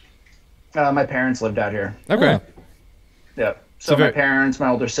 My parents lived out here. Okay. Yeah. So my parents, my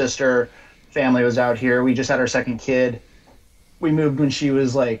older sister, family was out here. We just had our second kid. We moved when she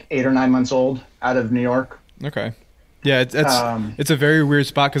was like 8 or 9 months old out of New York. Okay. Yeah, it's a very weird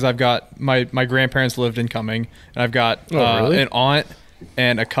spot because I've got my grandparents lived in Cumming, and I've got an aunt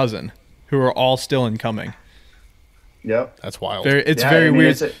and a cousin who are all still in Cumming. Yep. That's wild. It's very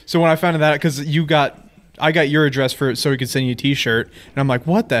weird. So when I found out because I got your address for it so we could send you a T-shirt, and I'm like,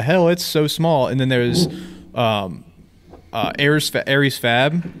 what the hell? It's so small. And then there's Aries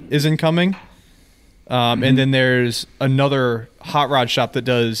Fab is in Cumming. And then there's another hot rod shop that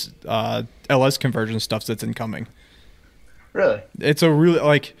does LS conversion stuff that's incoming. Really? It's a really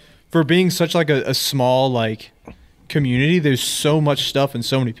like for being such like a small like community. There's so much stuff and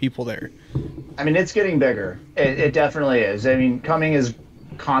so many people there. I mean, it's getting bigger. It definitely is. I mean, Cumming is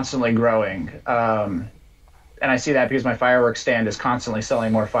constantly growing, and I see that because my fireworks stand is constantly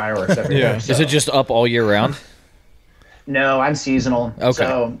selling more fireworks every year. So. Is it just up all year round? No, I'm seasonal. Okay.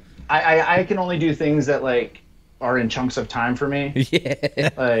 So I can only do things that like are in chunks of time for me. Yeah.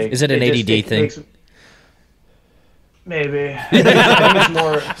 Like, is it an ADD thing? Maybe. I think it's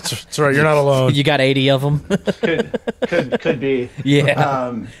more. That's right. You're not alone. You got 80 of them. could be.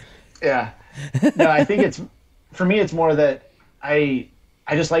 Yeah. Yeah. No, I think for me. It's more that I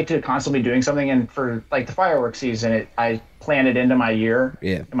just like to constantly be doing something, and for like the fireworks season, I plan it into my year.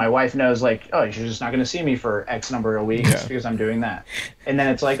 Yeah. And my wife knows like, oh, you're just not going to see me for X number of weeks because I'm doing that. And then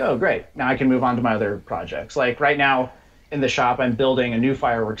it's like, oh, great. Now I can move on to my other projects. Like right now, in the shop, I'm building a new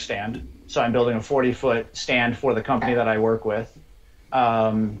fireworks stand. So I'm building a 40-foot stand for the company that I work with.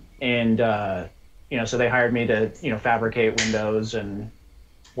 So they hired me to, fabricate windows and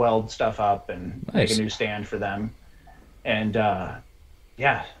weld stuff up and make a new stand for them. And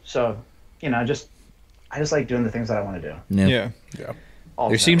so, I just like doing the things that I want to do. Yeah.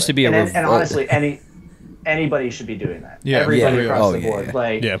 There seems to be and honestly, anybody should be doing that. Yeah. Everybody across the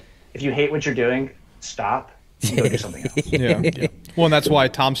board. Yeah. If you hate what you're doing, stop and go do something else. Yeah. Well, and that's why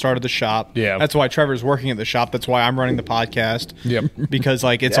Tom started the shop. Yeah. That's why Trevor's working at the shop. That's why I'm running the podcast. Yep. Because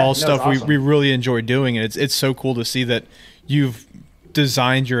it's all stuff awesome. we really enjoy doing, and it's so cool to see that you've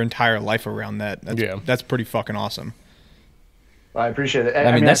designed your entire life around that. That's pretty fucking awesome. Well, I appreciate it.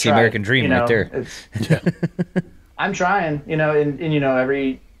 I mean, that's the American dream right there. I'm trying,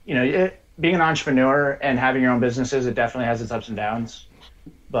 being an entrepreneur and having your own businesses, it definitely has its ups and downs,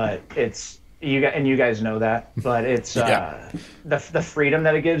 but you guys know that, but it's the freedom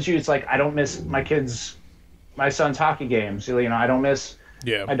that it gives you. It's like, I don't miss my son's hockey games. I don't miss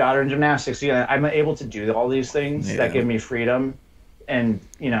my daughter in gymnastics. I'm able to do all these things that give me freedom, and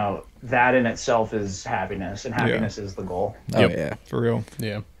that in itself is happiness, and happiness is the goal. Oh yeah, for real.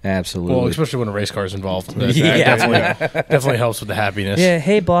 Yeah, absolutely. Well, especially when a race car is involved. That definitely helps with the happiness. Yeah.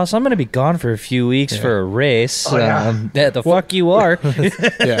 Hey, boss, I'm going to be gone for a few weeks for a race. Fuck you are.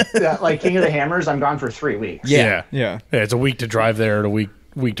 Like King of the Hammers, I'm gone for 3 weeks. Yeah. It's a week to drive there, and a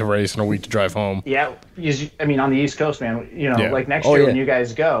week to race, and a week to drive home. Yeah, I mean, on the East Coast, man. Like next year when you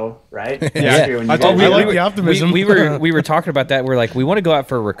guys go, right? Yeah. I like the optimism. We were talking about that. We're like, we want to go out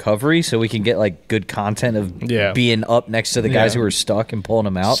for a recovery so we can get like good content of being up next to the guys who are stuck and pulling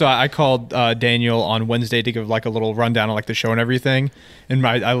them out. So I called Daniel on Wednesday to give like a little rundown of like the show and everything, and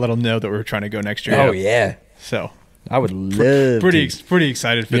I let him know that we were trying to go next year. Oh yeah. So I would love pretty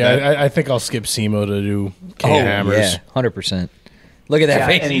excited for that. I think I'll skip SEMO to do King of Hammers. 100%. Look at that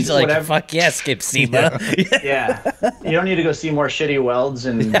face. He's like, fuck yeah, skip SEMA. Yeah. You don't need to go see more shitty welds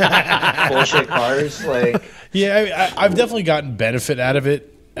and bullshit cars. Like, I've definitely gotten benefit out of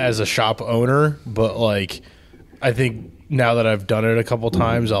it as a shop owner, but like, I think now that I've done it a couple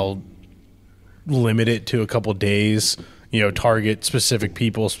times, I'll limit it to a couple days. Target specific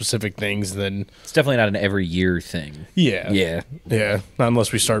people, specific things. Then it's definitely not an every year thing. Yeah. Not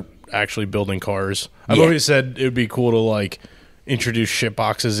unless we start actually building cars. I've always said it would be cool to like introduce ship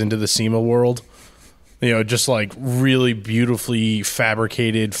boxes into the SEMA world. Just like really beautifully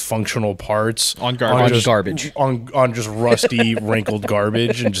fabricated functional parts on garbage, on just rusty wrinkled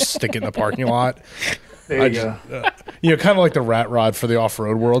garbage, and just stick it in the parking lot. There you go. Kind of like the rat rod for the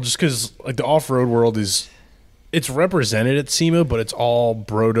off-road world, just because like the off-road world it's represented at SEMA, but it's all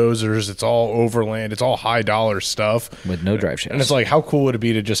brodozers, it's all overland, it's all high dollar stuff with no drive shafts. And it's like, how cool would it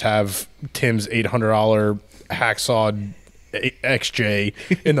be to just have Tim's $800 hacksaw XJ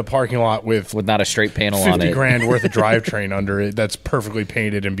in the parking lot with not a straight panel on it, $50,000 worth of drivetrain under it that's perfectly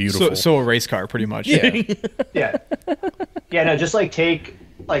painted and beautiful. So a race car, pretty much. Yeah. No, just like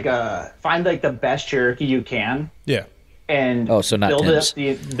find like the best Cherokee you can. Yeah. And build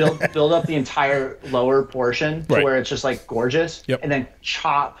up the entire lower portion to where it's just like gorgeous. Yep. And then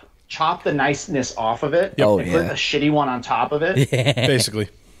chop the niceness off of it. Yep. And put a shitty one on top of it. Basically.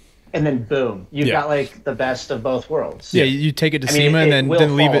 And then boom, you've got like the best of both worlds. Yeah, you take it to SEMA and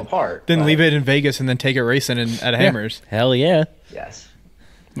then leave it apart. Then leave it in Vegas and then take it racing at Hammers. Hell yeah. Yes.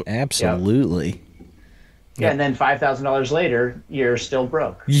 Absolutely. Yeah, and then $5,000 later, you're still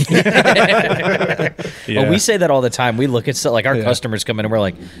broke. Well, we say that all the time. We look at stuff like our customers come in and we're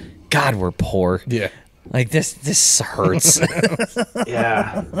like, God, we're poor. Yeah. Like this hurts.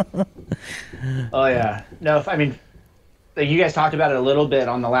 Yeah. Oh yeah. No, I mean, you guys talked about it a little bit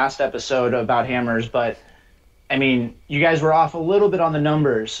on the last episode about hammers, but I mean, you guys were off a little bit on the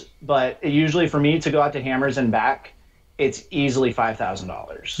numbers, but usually for me to go out to Hammers and back, it's easily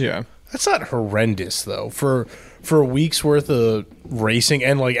 $5,000. Yeah. That's not horrendous though. For a week's worth of racing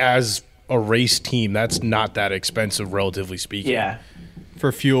and like as a race team, that's not that expensive relatively speaking. Yeah.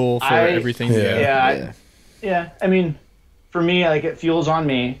 For fuel, for everything. Yeah. I mean, for me, like it fuels on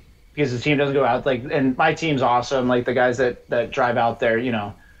me because the team doesn't go out and my team's awesome. Like the guys that drive out there,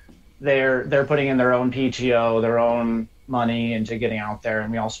 they're putting in their own PTO, their own money into getting out there, and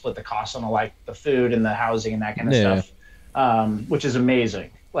we all split the costs on the food and the housing and that kind of stuff, which is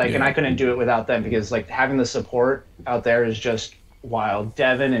amazing. And I couldn't do it without them because having the support out there is just wild.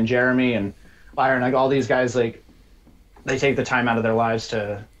 Devin and Jeremy and Byron, all these guys, they take the time out of their lives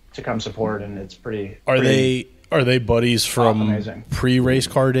to come support, and it's pretty. Are they buddies from pre-race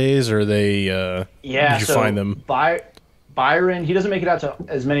car days, or are they? Did you find them? Byron, he doesn't make it out to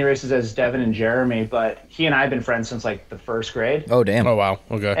as many races as Devin and Jeremy, but he and I have been friends since like the first grade. Oh, damn. Oh, wow.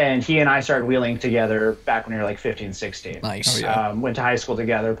 Okay. And he and I started wheeling together back when we were like 15, 16. Nice. Oh, yeah. Went to high school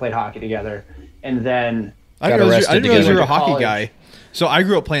together, played hockey together. And then I didn't realize you were a hockey college. guy. So I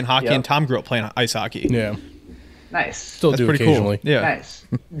grew up playing hockey, Yep. and Tom grew up playing ice hockey. Yeah. nice. Still That's do pretty occasionally. cool. Yeah. Nice.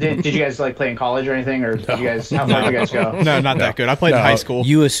 Did you guys like play in college or anything? Or did you guys, how far did you guys go? No, not that good. I played in No. high school.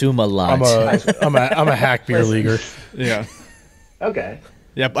 You assume a lot. I'm a hack beer leaguer. Yeah. Okay.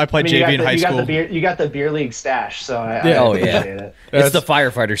 Yeah, I played you JV in high school. You got the beer league stash, so I Oh, appreciate yeah. it. It's the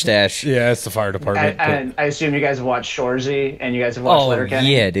firefighter stash. Yeah, it's the fire department. And I assume you guys have watched Shoresy and you guys have watched Oh,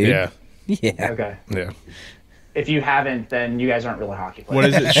 Letterkenny? yeah, dude. yeah. Yeah. Okay. Yeah. If you haven't, then you guys aren't really hockey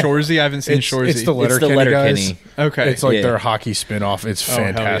players. What is it? Shoresy? I haven't seen Shoresy. It's the It's the Letterkenny guys. Letterkenny. Okay. It's like Yeah. their hockey spinoff. It's hell yeah.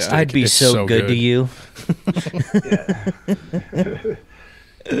 fantastic. I'd be It's so good to you.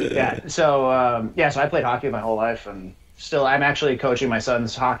 Yeah. So I played hockey my whole life, and still I'm actually coaching my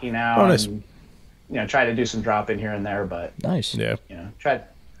son's hockey now. Oh, nice. And, try to do some drop in here and there, but Nice. Yeah.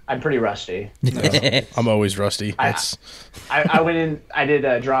 I'm pretty rusty. I'm always rusty. I went in. I did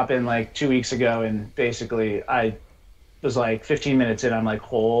a drop in like 2 weeks ago, and basically I was like 15 minutes in. I'm like,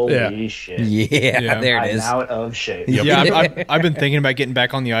 holy shit! Yeah, there it I'm is. out of shape. Yep. Yeah, I've been thinking about getting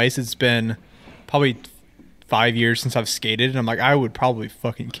back on the ice. It's been probably 5 years since I've skated, and I'm like, I would probably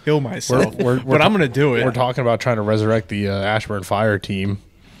fucking kill myself. But I'm gonna do it. We're talking about trying to resurrect the Ashburn Fire team.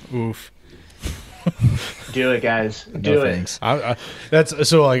 Oof. Do it, guys. Do No it. thanks. That's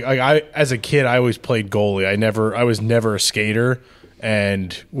so like I as a kid I always played goalie. I was never a skater,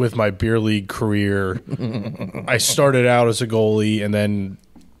 and with my beer league career, I started out as a goalie and then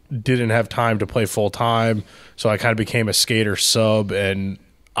didn't have time to play full time, so I kind of became a skater sub, and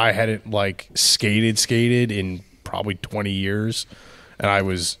I hadn't like skated in probably 20 years, and I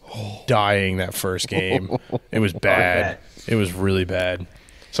was dying that first game. It was bad. It was really bad.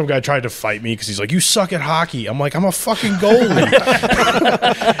 Some guy tried to fight me because he's like, "You suck at hockey." I'm like, "I'm a fucking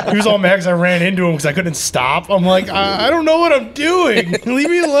goalie." He was all mad because I ran into him because I couldn't stop. I'm like, I don't know what I'm doing. Leave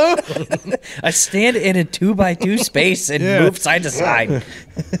me alone. I stand in a 2x2 space and move side to side.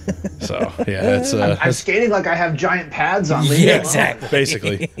 So yeah, that's I'm skating like I have giant pads on. Yeah, exactly.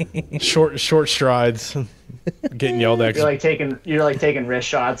 basically short strides. Getting yelled at. You're like taking wrist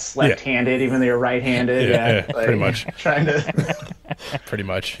shots left-handed, even though you're right-handed. Yeah, Like, pretty much. Trying to. Pretty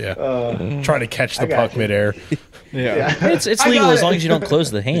much, yeah. Trying to catch the puck midair. Yeah. It's I legal got as it. long as you don't close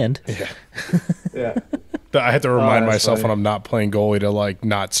the hand. Yeah. But I have to remind that's myself funny. when I'm not playing goalie to like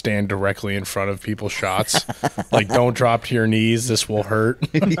not stand directly in front of people's shots. Like, don't drop to your knees. This will hurt.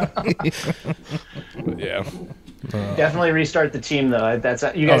 Yeah. Definitely restart the team though. You guys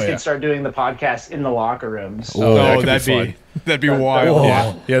yeah. can start doing the podcast in the locker rooms. Oh, that could be that'd fun. be wild.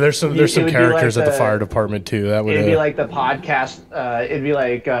 Yeah, yeah. There's some It would be characters like at the the- fire department too. That would It'd be like the podcast. It'd be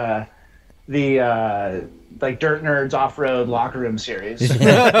like the like Dirt Nerds off-road locker room series.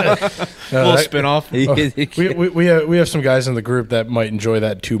 Little spin-off. we have some guys in the group that might enjoy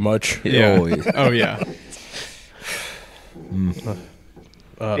that too much. Yeah. Oh, yeah. Oh yeah.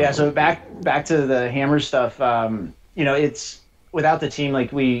 Yeah, so back to the hammer stuff. It's without the team,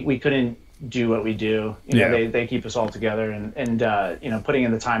 like we couldn't do what we do. They keep us all together, and putting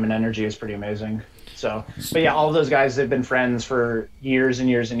in the time and energy is pretty amazing. So, but yeah, all of those guys have been friends for years and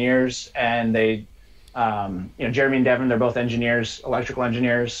years and years, and they, Jeremy and Devin, they're both engineers, electrical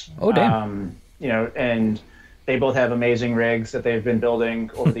engineers. Oh, damn. And they both have amazing rigs that they've been building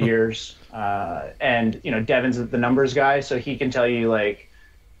over the years. Devin's the numbers guy, so he can tell you, like,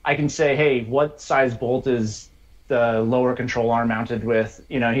 I can say, hey, what size bolt is the lower control arm mounted with?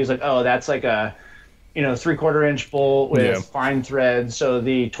 He's like, oh, that's like a, 3/4 inch bolt with fine thread. So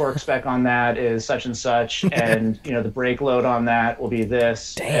the torque spec on that is such and such. And, the brake load on that will be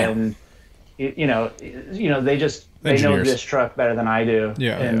this. Damn. And, they know Engineers. this truck better than I do.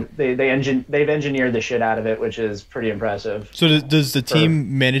 Yeah. And they've engineered the shit out of it, which is pretty impressive. So does the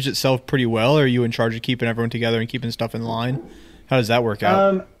team manage itself pretty well? Or are you in charge of keeping everyone together and keeping stuff in line? How does that work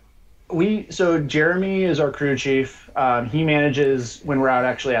out? So Jeremy is our crew chief. He manages when we're out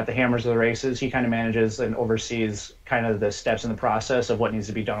actually at the hammers of the races. He kind of manages and oversees kind of the steps in the process of what needs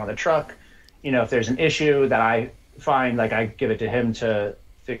to be done on the truck. If there's an issue that I find, like, I give it to him to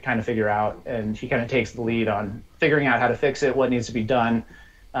kind of figure out, and he kind of takes the lead on figuring out how to fix it, what needs to be done.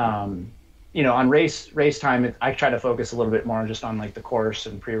 On race time, I try to focus a little bit more just on like the course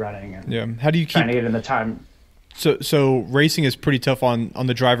and pre-running and Yeah. How do you keep trying to get in the time. so racing is pretty tough on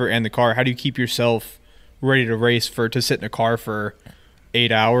the driver and the car. How do you keep yourself ready to race to sit in a car for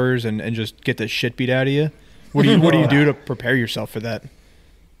 8 hours and just get the shit beat out of you? What do you do to prepare yourself for that?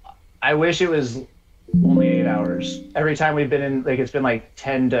 I wish it was only 48 hours. Every time we've been in, like, it's been like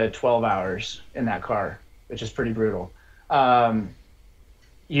 10 to 12 hours in that car, which is pretty brutal.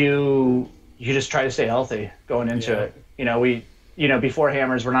 You just try to stay healthy going into it. Before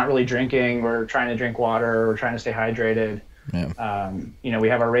Hammers, we're not really drinking. We're trying to drink water. We're trying to stay hydrated. Yeah. We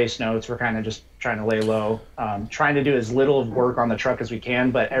have our race notes. We're kind of just trying to lay low, trying to do as little of work on the truck as we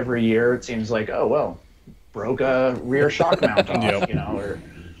can. But every year it seems like, oh, well, broke a rear shock mount off, or...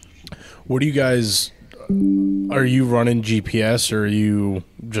 What do you guys, are you running GPS or are you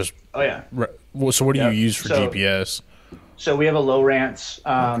just... Oh, yeah. So what do you use for GPS? So we have a Lowrance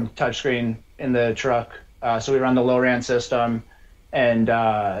touchscreen in the truck. So we run the Lowrance system, and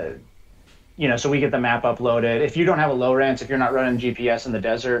so we get the map uploaded. If you don't have a Lowrance, if you're not running GPS in the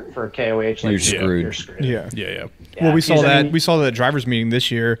desert for KOH, you're screwed. You're screwed. Yeah. Well, we saw that. We saw the drivers meeting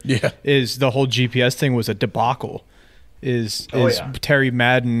this year. Yeah, is the whole GPS thing was a debacle. Terry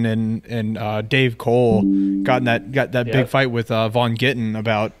Madden and Dave Cole got that big fight with Von Gittin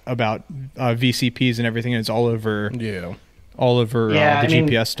about VCPs and everything. And it's all over. The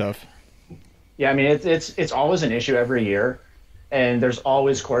GPS stuff. Yeah, I mean it's always an issue every year, and there's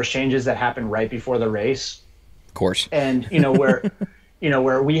always course changes that happen right before the race. Of course. And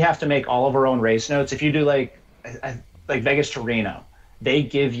where we have to make all of our own race notes. If you do like Vegas to Reno, they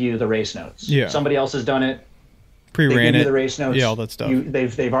give you the race notes. Yeah. Somebody else has done it. Pre-ran you the race notes. Yeah, all that stuff.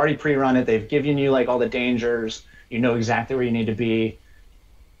 They've already pre-run it. They've given you like all the dangers. You know exactly where you need to be.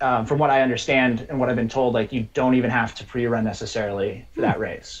 From what I understand and what I've been told, like you don't even have to pre-run necessarily for that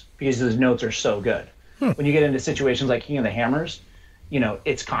race because those notes are so good. When you get into situations like King of the Hammers,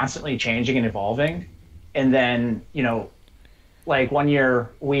 it's constantly changing and evolving. And then, like one year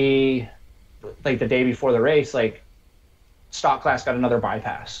we, like the day before the race, like stock class got another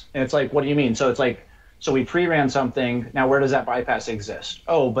bypass. And it's like, what do you mean? So it's like, so we pre-ran something. Now, where does that bypass exist?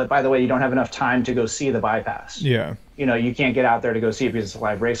 Oh, but by the way, you don't have enough time to go see the bypass. Yeah. You can't get out there to go see it because it's a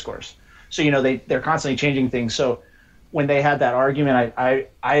live race course. So, they're constantly changing things. So when they had that argument,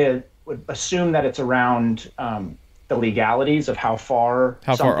 I would assume that it's around the legalities of how far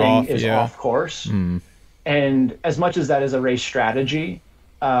something is off course. And as much as that is a race strategy,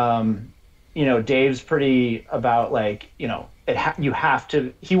 Dave's pretty about like, you have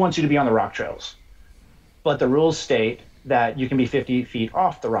to, he wants you to be on the rock trails. But the rules state that you can be 50 feet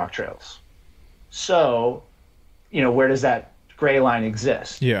off the rock trails. So, where does that gray line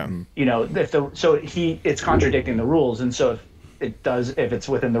exist? Yeah. It's contradicting the rules. And so if it's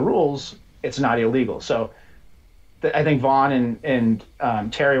within the rules, it's not illegal. So I think Vaughn and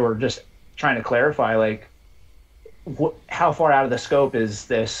Terry were just trying to clarify, like, how far out of the scope is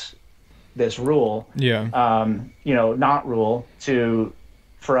this rule? Yeah. Not rule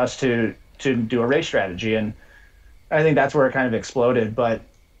for us to do a race strategy. And I think that's where it kind of exploded. But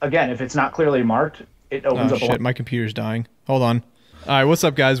again, if it's not clearly marked, it opens up. My computer's dying. Hold on. All right, what's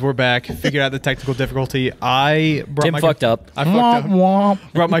up, guys? We're back. Figured out the technical difficulty. I fucked up.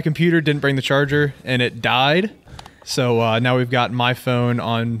 Brought my computer, didn't bring the charger, and it died. So now we've got my phone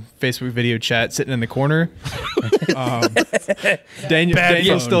on Facebook video chat sitting in the corner.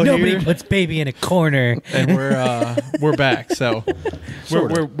 Daniel's still here. Nobody puts baby in a corner. And we're back. So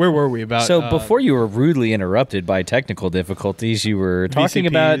where were we about? So before you were rudely interrupted by technical difficulties, you were talking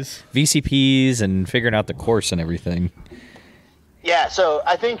about VCPs and figuring out the course and everything. Yeah, so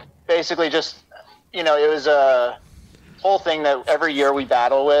I think basically just, it was a whole thing that every year we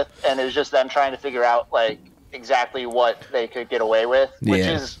battle with, and it was just them trying to figure out, like, exactly what they could get away with, which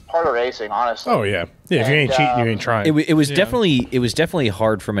is part of racing, honestly. Oh yeah, if you ain't cheating, you ain't trying. It was definitely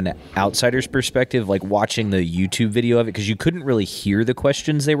hard from an outsider's perspective, like watching the YouTube video of it, because you couldn't really hear the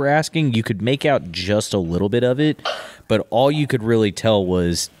questions they were asking. You could make out just a little bit of it, but all you could really tell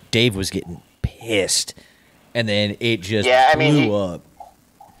was Dave was getting pissed, and then it just blew up.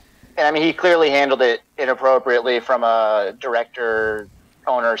 And I mean, he clearly handled it inappropriately from a director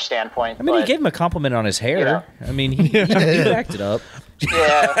owner standpoint. I mean, he gave him a compliment on his hair. I mean, he backed it up.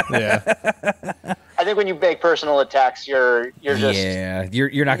 Yeah. I think when you make personal attacks, you're just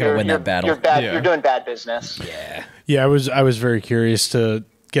you're not going to win that battle. You're bad. You're doing bad business. Yeah. I was very curious to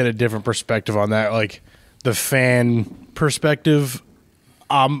get a different perspective on that, like the fan perspective.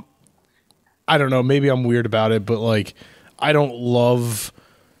 I don't know. Maybe I'm weird about it, but like, I don't love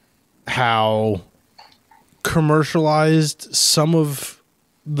how commercialized some of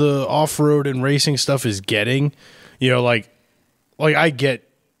the off-road and racing stuff is getting. I like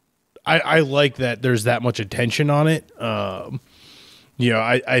that there's that much attention on it.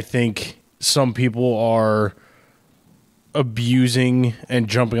 I think some people are abusing and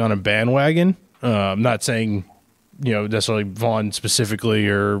jumping on a bandwagon. I'm not saying necessarily Vaughn specifically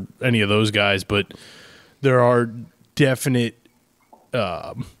or any of those guys, but there are definite,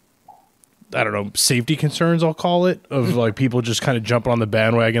 I don't know, safety concerns, I'll call it, of like people just kind of jumping on the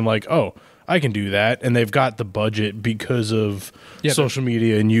bandwagon like, oh, I can do that. And they've got the budget because of social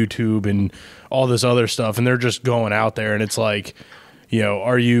media and YouTube and all this other stuff. And they're just going out there. And it's like, you know,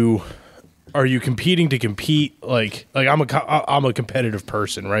 are you competing to compete? Like I'm a competitive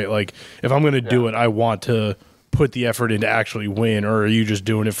person, right? Like if I'm going to do it, I want to put the effort in to actually win, or are you just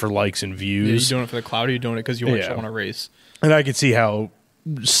doing it for likes and views? Yeah, you doing it for the cloud, or are you doing it because you actually want to race? And I could see how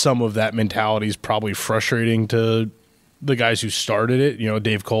some of that mentality is probably frustrating to the guys who started it. You know,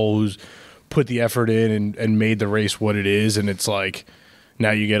 Dave Cole, who's put the effort in and made the race what it is. And it's like,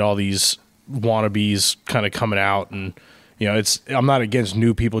 now you get all these wannabes kind of coming out. And, you know, I'm not against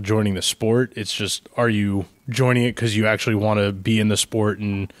new people joining the sport. It's just, are you joining it because you actually want to be in the sport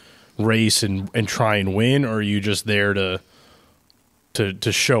and race and try and win? Or are you just there to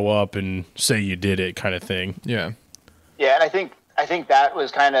show up and say you did it kind of thing? Yeah. Yeah. And I think that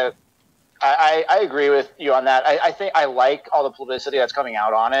was kind of, I agree with you on that. I think I like all the publicity that's coming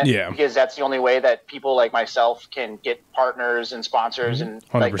out on it, because that's the only way that people like myself can get partners and sponsors, and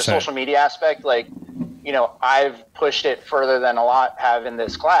 100%. like the social media aspect. Like, you know, I've pushed it further than a lot have in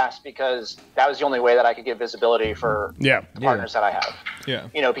this class, because that was the only way that I could get visibility for the partners that I have. Yeah.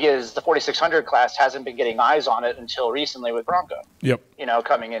 You know, because the 4600 class hasn't been getting eyes on it until recently with Bronco. Yep. You know,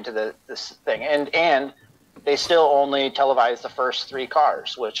 coming into this thing, and they still only televise the first 3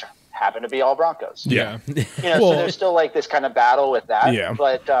 cars, which happen to be all Broncos. Yeah. You know, so there's still like this kind of battle with that. Yeah.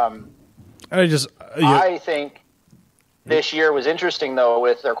 But I think this year was interesting, though,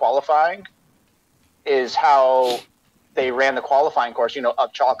 with their qualifying, is how they ran the qualifying course, you know,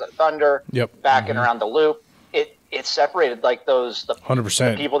 up Chocolate Thunder, back and around the loop. It separated like the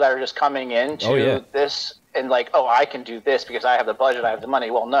 100% people that are just coming into this and like, oh, I can do this because I have the budget, I have the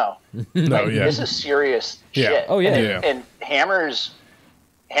money. Well, no. This is serious shit. Oh, yeah. And hammers,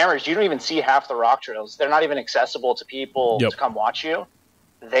 you don't even see half the rock trails. They're not even accessible to people to come watch you.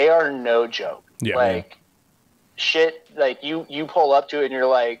 They are no joke. Shit, like you pull up to it and you're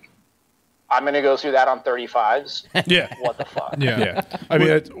like, I'm going to go through that on 35s. Yeah. What the fuck? Yeah. I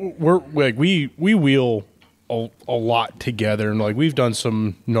mean, we're like, we wheel a lot together, and like we've done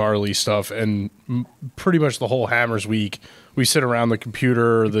some gnarly stuff, and pretty much the whole Hammers week, we sit around the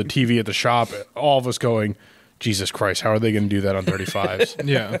computer or the TV at the shop, all of us going, Jesus Christ, how are they going to do that on 35s?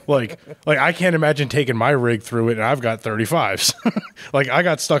 Yeah. Like I can't imagine taking my rig through it, and I've got 35s. Like I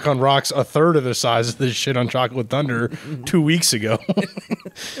got stuck on rocks a third of the size of this shit on Chocolate Thunder 2 weeks ago.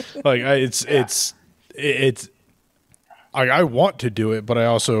 Like it's I want to do it, but I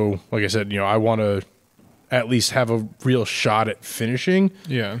also, like I said, you know, I want to at least have a real shot at finishing.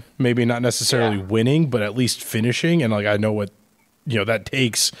 Yeah. Maybe not necessarily winning, but at least finishing. And like, I know what, you know, that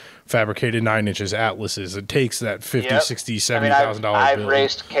takes fabricated 9-inches Atlases. It takes that $50,000, $60,000, $70,000 I've build.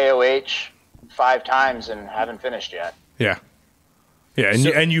 raced KOH 5 times and haven't finished yet. Yeah. Yeah. And,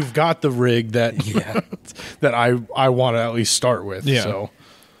 and you've got the rig that, that I want to at least start with. Yeah. So,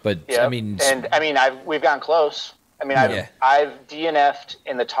 but I mean, we've gotten close. I mean, I've DNF'd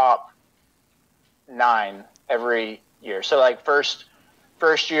in the top 9 every year. So like first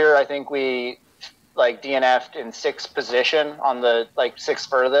year, I think we like DNF'd in 6th position on the like 6th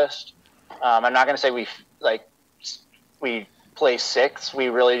furthest. I'm not going to say we placed 6th. We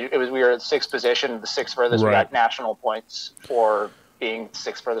were at 6th position, the 6th furthest. We got national points for being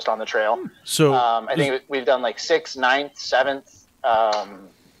 6th furthest on the trail. So I think we've done like 6th, 9th, 7th.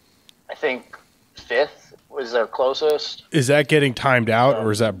 I think 5th was their closest. Is that getting timed out or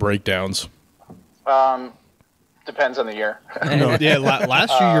is that breakdowns? Depends on the year.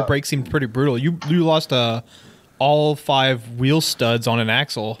 Last year your break seemed pretty brutal. You lost all 5 wheel studs on an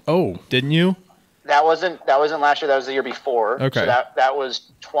axle. Oh, didn't you? That wasn't last year. That was the year before. Okay, so that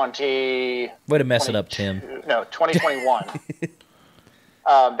was 20. Way to mess it up, Tim. No, 2021.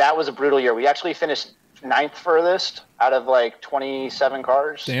 That was a brutal year. We actually finished 9th furthest out of like 27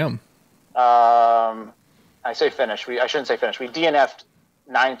 cars. Damn. I say finished. I shouldn't say finished. We DNF'd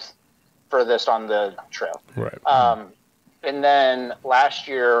 9th furthest on the trail. Right. And then last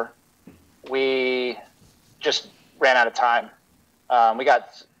year we just ran out of time. We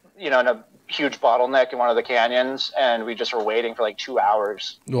got, in a huge bottleneck in one of the canyons, and we just were waiting for like 2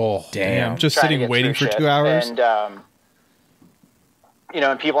 hours. Oh, damn. Just sitting waiting for 2 hours? And,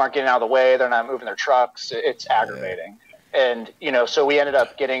 and people aren't getting out of the way. They're not moving their trucks. It's aggravating. And, so we ended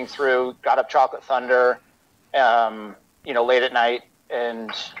up getting through, got up Chocolate Thunder, late at night,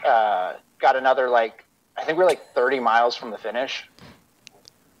 and got another, I think we're 30 miles from the finish.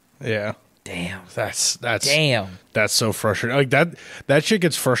 Yeah. Damn. That's so frustrating. Like that shit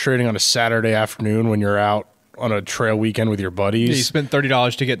gets frustrating on a Saturday afternoon when you're out on a trail weekend with your buddies. Yeah, you spent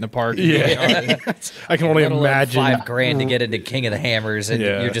 $30 to get in the park. Yeah. I can only imagine $5,000 to get into King of the Hammers, and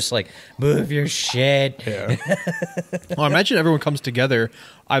you're just like, move your shit. Yeah. Well, I imagine everyone comes together.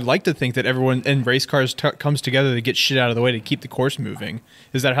 I'd like to think that everyone in race cars comes together to get shit out of the way to keep the course moving.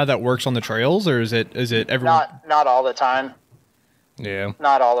 Is that how that works on the trails, or is it everyone? Not all the time. Yeah.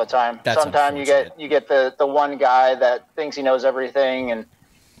 Not all the time. That's sometimes you get the one guy that thinks he knows everything, and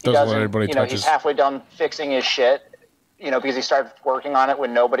he doesn't. Everybody touches. He's halfway done fixing his shit, because he started working on it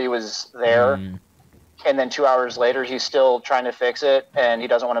when nobody was there. And then 2 hours later, he's still trying to fix it, and he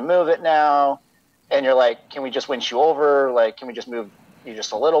doesn't want to move it now. And you're like, can we just winch you over? Like, can we just move you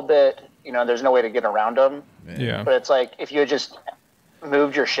just a little bit? There's no way to get around him. Yeah. But it's like, if you had just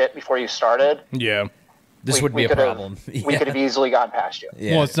moved your shit before you started, Yeah. This would be a problem. We could have easily gotten past you.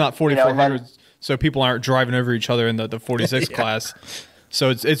 Yeah. Well, it's not 4,400, so people aren't driving over each other in the 46 class. So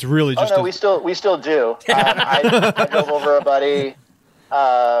it's really just. Oh no, we still do. I drove over a buddy,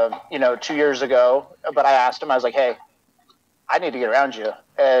 2 years ago, but I asked him. I was like, "Hey, I need to get around you,"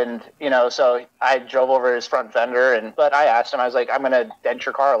 and so I drove over his front fender, but I asked him. I was like, "I'm gonna dent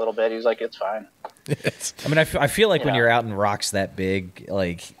your car a little bit." He's like, "It's fine." I mean, I feel like when you're out in rocks that big,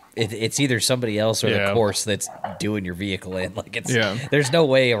 like it's either somebody else or the course that's doing your vehicle in. Like there's no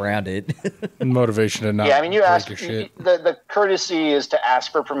way around it. Motivation to not. Yeah, I mean, you ask. your shit. The courtesy is to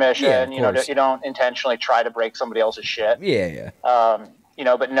ask for permission. Yeah, you don't intentionally try to break somebody else's shit. Yeah.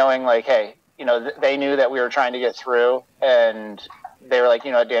 But knowing like, hey, they knew that we were trying to get through, and they were like,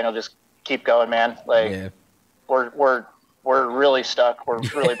 Daniel, just keep going, man. Like, we're really stuck. We're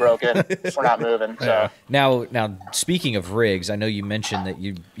really broken. We're not moving. So now, speaking of rigs, I know you mentioned that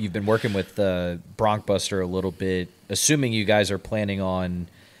you've been working with Bronkbuster a little bit. Assuming you guys are planning on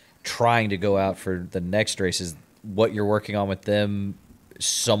trying to go out for the next race, is what you're working on with them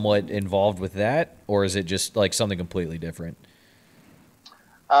somewhat involved with that, or is it just like something completely different?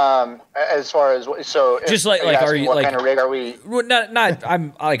 As far as just are you what like kind of rig are we? Not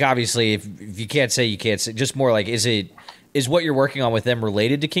I'm like, obviously if you can't say, you can't say. Just more like, is what you're working on with them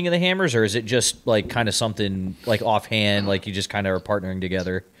related to King of the Hammers, or is it just like kind of something like offhand, like you just kind of are partnering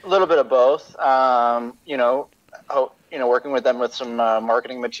together? A little bit of both. Working with them with some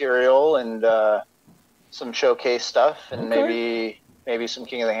marketing material and some showcase stuff, and maybe some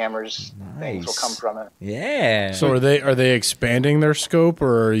King of the Hammers things will come from it. Yeah. So are they expanding their scope,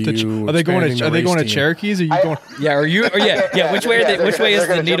 or are you? Are they going to Cherokees? Are you going? Yeah. Are you? Yeah. Which way? Which way is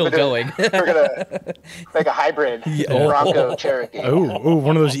the needle going? We're gonna make a hybrid Bronco Cherokee. Oh,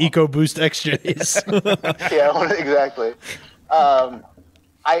 one of those EcoBoost XJs. Yeah, exactly.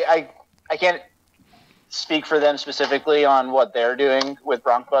 I can't speak for them specifically on what they're doing with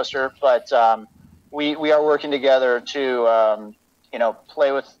Bronkbuster, but we are working together to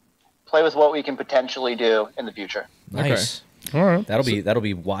play with what we can potentially do in the change Nice. Okay. All right. That'll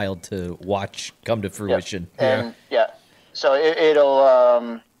be wild to watch come to fruition. Yep. And so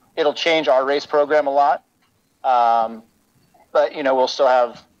it'll change our race program a lot, but we'll still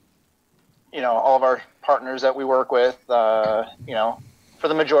have all of our partners that we work with. For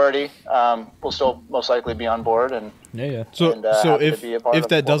the majority, we'll still most likely be on board. And So if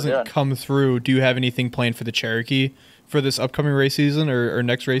that doesn't come through, do you have anything planned for the Cherokee for this upcoming race season or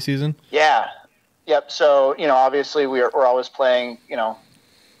next race season? Yeah. Yep. So, obviously we're always playing,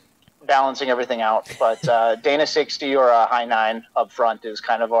 balancing everything out, but Dana 60 or a high 9 up front is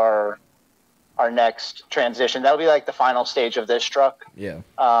kind of our next transition. That'll be like the final stage of this truck. Yeah.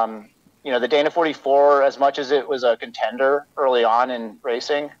 The Dana 44, as much as it was a contender early on in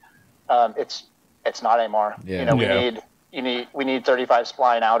racing, it's not anymore. Yeah. We need 35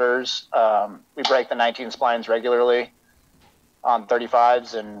 spline outers. We break the 19 splines regularly on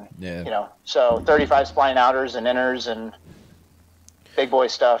 35s, and so 35 spline outers and inners and big boy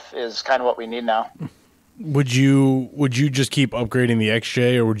stuff is kind of what we need now. Would you just keep upgrading the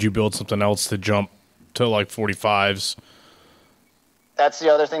XJ, or would you build something else to jump to like 45s? That's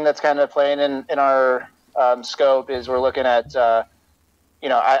the other thing that's kind of playing in our scope is we're looking at,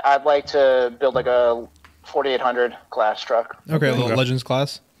 I'd like to build like a 4800 class truck. Okay, a little Legends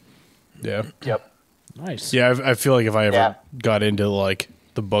class. Yeah. Yep. Nice. Yeah, I feel like if I ever got into like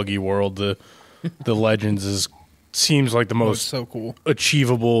the buggy world, the Legends seems like the most so cool,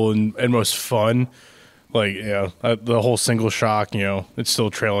 achievable and most fun. Like the whole single shock, it's still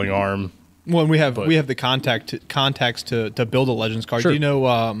trailing arm. Well, and we have the contacts to build a Legends car. Sure. Do you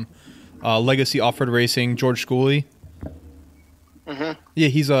know Legacy Off-Road Racing, George Schooley? Yeah,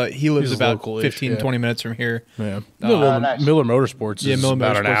 he lives about local-ish, 15, 20 minutes from here. Yeah. Nice. Miller Motorsports is Miller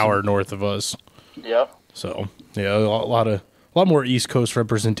about an Motorsports. hour north of us. Yep. So, yeah, a lot more East Coast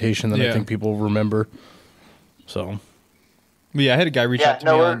representation than I think people remember. So, But yeah, I had a guy reach out to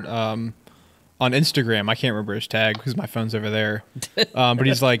me on Instagram. I can't remember his tag because my phone's over there. But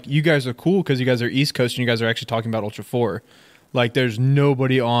he's like, "You guys are cool because you guys are East Coast and you guys are actually talking about Ultra 4. Like, there's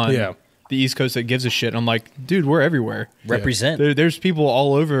nobody on the East Coast that gives a shit." I'm like, "Dude, we're everywhere. Represent." There's people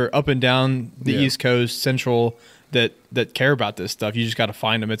all over, up and down the East Coast, Central, that care about this stuff. You just got to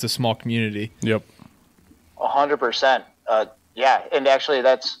find them. It's a small community." Yep. 100%. Yeah, and actually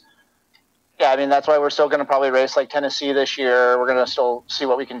that's why we're still going to probably race like Tennessee this year. We're going to still see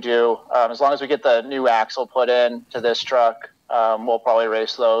what we can do. As long as we get the new axle put in to this truck, we'll probably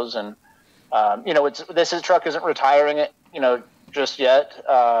race those. And, this truck isn't retiring it, just yet.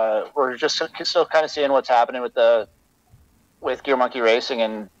 We're just still kind of seeing what's happening with Gear Monkey Racing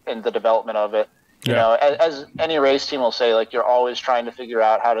and the development of it. You know, as any race team will say, like, you're always trying to figure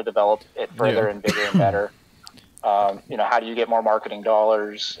out how to develop it further and bigger and better. How do you get more marketing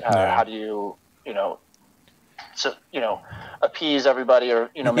dollars? How do you, appease everybody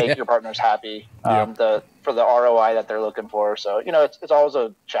or, make your partners happy for the ROI that they're looking for. So, it's always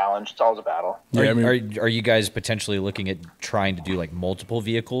a challenge. It's always a battle. Yeah, are you guys potentially looking at trying to do like multiple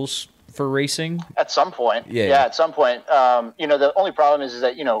vehicles for racing? At some point. Yeah, at some point. The only problem is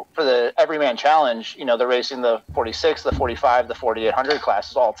that, for the Everyman Challenge, they're racing the 46, the 45, the 4800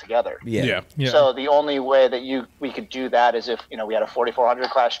 classes all together. Yeah. So the only way that we could do that is if, we had a 4400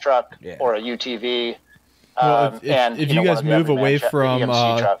 class truck or a UTV. If you guys move away from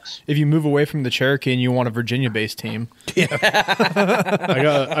if you move away from the Cherokee and you want a Virginia-based team, I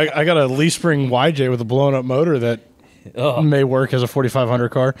got a Lee Spring YJ with a blown up motor that may work as a 4500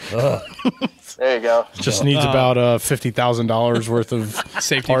 car. There you go. Just needs about $50,000 worth of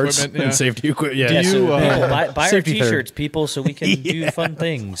safety parts equipment and safety equipment. Yeah. Do you buy our Safety t-shirts, third. people, so we can do fun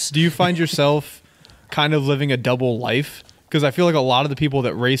things. Do you find yourself kind of living a double life? Because I feel like a lot of the people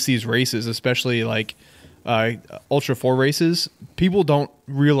that race these races, especially like Ultra 4 races, people don't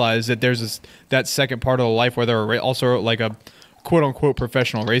realize that there's that second part of the life where they're also like a quote unquote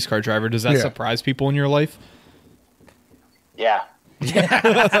professional race car driver. Does that surprise people in your life? Yeah.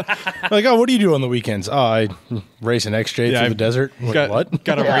 Like, what do you do on the weekends? I race an XJ through the desert. What?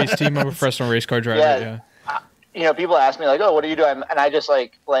 Got a race team. I'm a professional race car driver. People ask me like, "Oh, what do you do?" And I just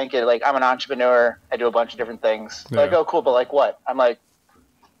like blanket, like, I'm an entrepreneur. I do a bunch of different things. Like, "Oh, cool," but like what? I'm like,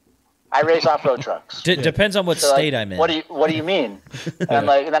 I race off-road trucs. Depends on what state I'm in. What do you mean? And I'm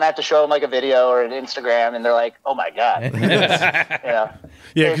like, and then I have to show them like a video or an Instagram, and they're like, "Oh my god." And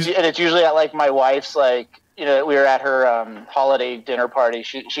it's usually at like my wife's like, we were at her holiday dinner party.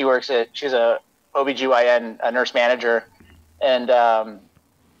 She's a OBGYN, a nurse manager, and I'm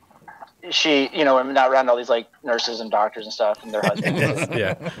not around all these like nurses and doctors and stuff and their husbands.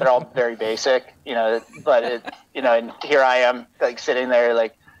 They're all very basic, but and here I am like sitting there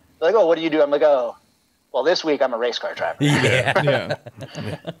like, "Oh, what do you do?" I'm like, "Oh, well, this week I'm a race car driver."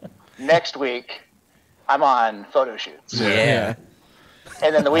 Next week I'm on photo shoots.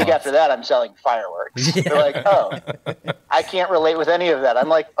 And then the week after that, I'm selling fireworks. They're like, "Oh, I can't relate with any of that." I'm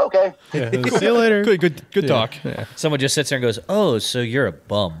like, "Okay, See you later." Good talk. Yeah. Someone just sits there and goes, "Oh, so you're a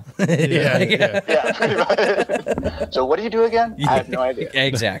bum." yeah, pretty much. So what do you do again? I have no idea.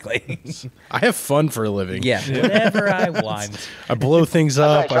 Exactly. I have fun for a living. Yeah, whatever I want. I blow things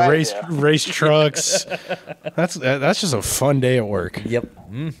up. I race to. race trucks. That's just a fun day at work. Yep.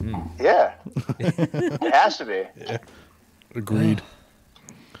 Yeah, it has to be. Yeah. Agreed.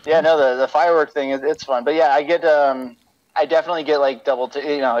 Yeah, no, the firework thing, it's fun. But yeah, I definitely get like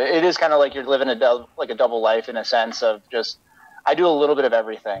it is kind of like you're living a double life in a sense of just, I do a little bit of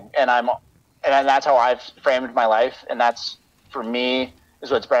everything, and that's how I've framed my life, and that's, for me,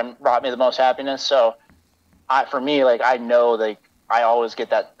 is what's brought me the most happiness. So for me, like, I know, like, I always get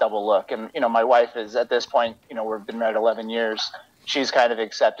that double look. And, my wife is, at this point, we've been married 11 years. She's kind of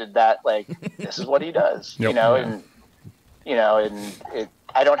accepted that, like, this is what he does, and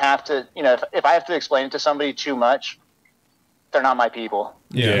I don't have to, if I have to explain it to somebody too much, they're not my people.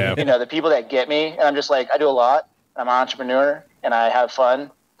 Yeah. The people that get me, and I'm just like, I do a lot, I'm an entrepreneur, and I have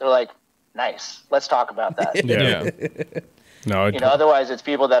fun. They're like, nice, let's talk about that. Yeah. No. Otherwise it's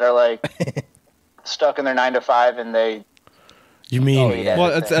people that are like stuck in their 9 to 5 and they. You mean?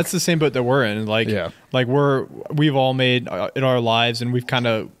 Well, that's the same boat that we're in. Like, like we've all made in our lives, and we've kind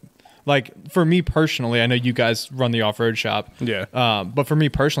of. Like, for me personally, I know you guys run the off-road shop. Yeah. But for me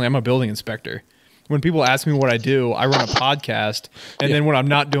personally, I'm a building inspector. When people ask me what I do, I run a podcast. And then when I'm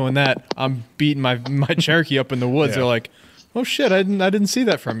not doing that, I'm beating my Cherokee up in the woods. They're like, Oh shit! I didn't see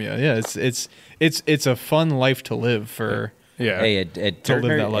that from you. Yeah, it's a fun life to live for. Yeah. Hey, at Dirt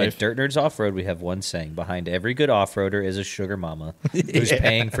Nerds Off-Road, we have one saying: behind every good off-roader is a sugar mama who's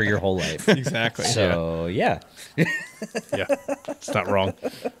paying for your whole life. Exactly. So yeah. Yeah, it's not wrong.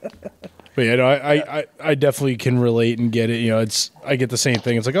 But yeah, no, I definitely can relate and get it. You know, I get the same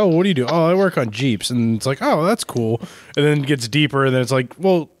thing. It's like, oh, what do you do? Oh, I work on Jeeps, and it's like, oh, that's cool. And then it gets deeper, and then it's like,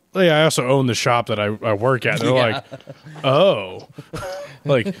 well, hey, I also own the shop that I work at. And they're like, oh,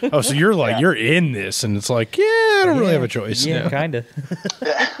 like, oh, so you're like you're in this, and it's like, yeah, I don't really have a choice. Yeah, kind of.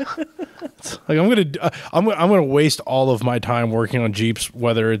 Like I'm gonna waste all of my time working on Jeeps,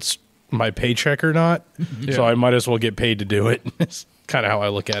 whether it's my paycheck or not. Yeah. So I might as well get paid to do it. It's kind of how I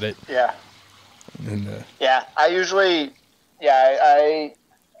look at it. Yeah. And, I usually, I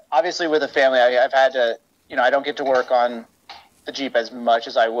obviously with a family, I've had to, I don't get to work on the Jeep as much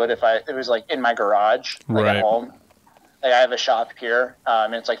as I would if it was like in my garage, like right. at home. Like I have a shop here,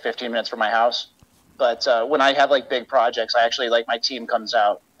 and it's like 15 minutes from my house. But when I have like big projects, I actually like my team comes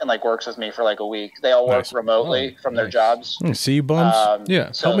out and like works with me for like a week. They all work remotely from their jobs. See you bums.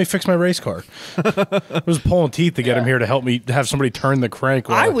 Help me fix my race car. I was pulling teeth to get him here to help me have somebody turn the crank.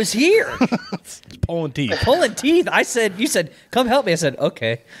 I was here. Pulling teeth. Pulling teeth. You said, come help me. I said,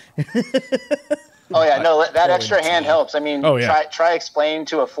 okay. Oh yeah, no, that extra hand helps. I mean, try explaining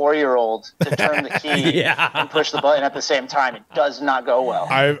to a 4-year-old to turn the key and push the button at the same time. It does not go well.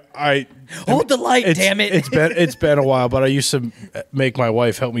 I hold the light, damn it. It's been a while, but I used to make my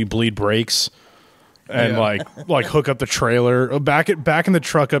wife help me bleed brakes and like hook up the trailer. Back in the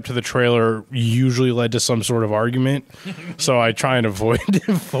truck up to the trailer usually led to some sort of argument. So I try and avoid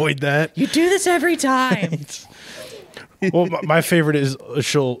that. You do this every time. Well, my favorite is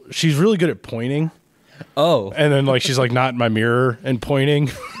she's really good at pointing. Oh, and then like she's like not in my mirror and pointing,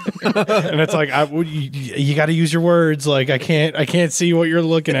 and it's like you got to use your words. Like I can't see what you're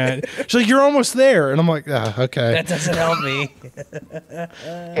looking at. She's like, you're almost there, and I'm like, okay. That doesn't help me.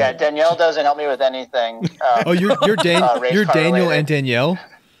 Yeah, Danielle doesn't help me with anything. You're Daniel and Danielle.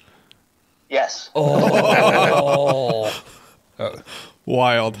 Yes. Oh,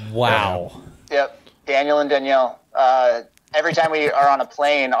 wild! Wow. Yep, Daniel and Danielle. Every time we are on a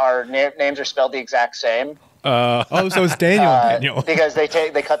plane, our names are spelled the exact same. So it's Daniel and Daniel. Because they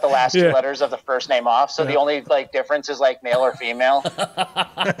cut the last 2 letters of the first name off, so the only like difference is like male or female.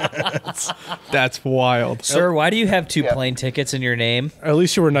 That's wild. Sir, why do you have 2 plane tickets in your name? At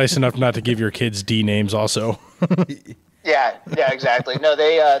least you were nice enough not to give your kids D names also. Yeah, exactly. No,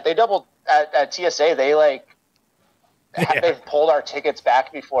 they doubled at TSA. They they've pulled our tickets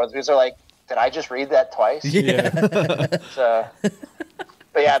back before because they're like, did I just read that twice? Yeah.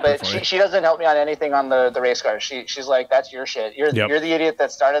 But she doesn't help me on anything on the race car. She's like, that's your shit. You're the idiot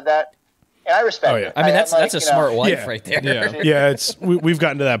that started that. And I respect it. I mean, that's a smart wife right there. Yeah, we've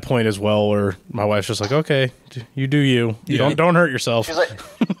gotten to that point as well where my wife's just like, okay, you do you. Don't hurt yourself. She's like,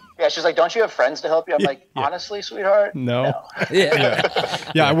 she's like, don't you have friends to help you? I'm like, honestly, sweetheart, no. Yeah,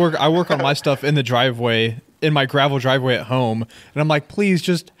 I work on my stuff in the driveway, in my gravel driveway at home, and I'm like, please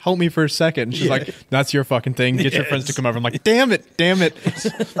just help me for a second. And she's like, that's your fucking thing. Get your friends to come over. I'm like, damn it.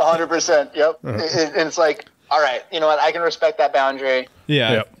 100%. Yep. And it's like, all right, you know what? I can respect that boundary.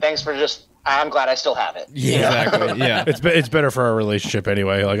 Yeah. Yep. Thanks for I'm glad I still have it. Yeah, exactly. Yeah. It's better for our relationship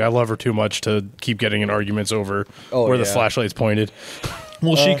anyway. Like I love her too much to keep getting in arguments over where the flashlight's pointed.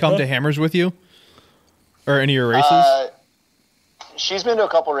 Will she come to Hammers with you? Or any of your races? She's been to a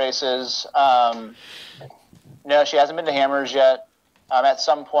couple races. No, she hasn't been to Hammers yet. At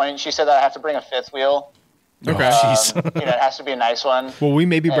some point, she said that I have to bring a 5th wheel. Okay. It has to be a nice one. Well, we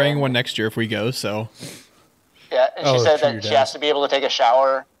may be bringing one next year if we go, so. Yeah, and she said that she has to be able to take a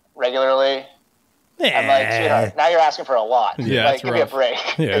shower regularly. I'm like, sweetheart, now you're asking for a lot. Yeah, give me a break.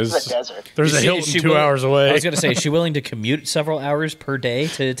 Yeah, it's the desert. There's a Hilton 2 hours away. I was going to say, is she willing to commute several hours per day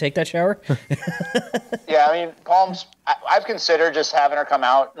to take that shower? Yeah, I mean, I've considered just having her come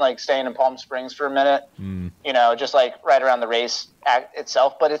out and like staying in Palm Springs for a minute, just like right around the race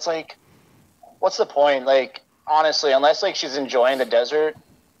itself. But it's like, what's the point? Like, honestly, unless like she's enjoying the desert,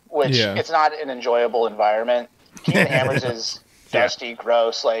 which it's not an enjoyable environment. Keenan Hammers is dusty,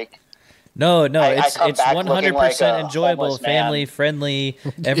 gross, like. No, it's 100% enjoyable, family friendly.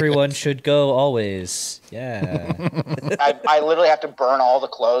 Everyone should go always. Yeah. I literally have to burn all the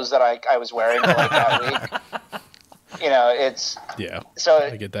clothes that I was wearing for like that week. It's So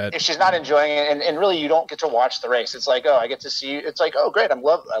I get that. If she's not enjoying it, and really you don't get to watch the race. It's like, oh, I get to see you. It's like, oh, great, I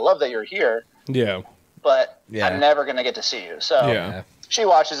love that you're here. Yeah. But I'm never gonna get to see you. So she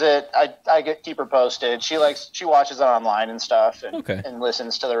watches it. I keep her posted. She watches it online and stuff, and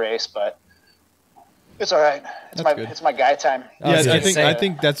listens to the race. But It's all right. It's my guy time. Yeah, I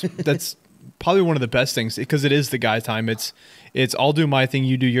think that's probably one of the best things because it is the guy time. It's I'll do my thing,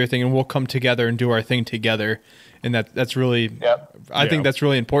 you do your thing, and we'll come together and do our thing together. And that's really, I think that's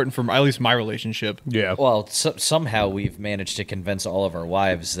really important for at least my relationship. Yeah. Well, somehow we've managed to convince all of our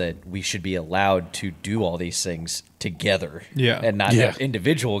wives that we should be allowed to do all these things together. Yeah. And not have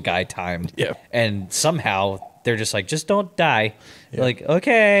individual guy timed. Yeah. And somehow they're just like, just don't die. Yeah. Like,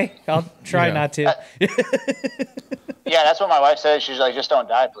 okay, I'll try not to. Yeah, that's what my wife says. She's like, just don't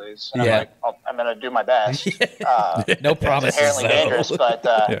die, please. And I'm like, I'm going to do my best. No promises. It's inherently dangerous, but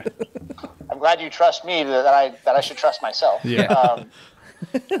I'm glad you trust me that I should trust myself. Yeah.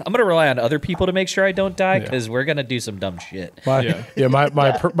 I'm going to rely on other people to make sure I don't die because we're going to do some dumb shit.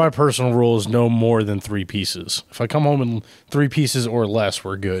 My personal rule is no more than 3 pieces. If I come home in 3 pieces or less,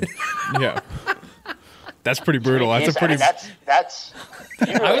 we're good. Yeah. That's pretty brutal. That's a pretty. That's.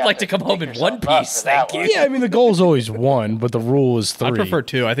 Really I would like to come home in 1 piece. Thank you. Yeah, I mean the goal is always 1, but the rule is 3. I prefer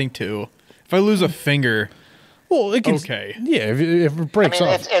 2. I think 2. If I lose a finger, well, it can, okay. Yeah, if it breaks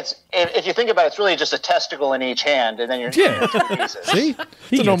off. It's if you think about it, it's really just a testicle in each hand, and then you're 2 pieces. See,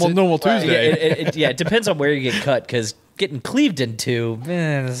 it's a normal Tuesday. Yeah, it depends on where you get cut because getting cleaved in 2,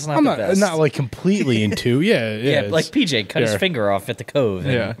 it's not the best. Not like completely in 2. Yeah, like PJ cut his finger off at the Cove.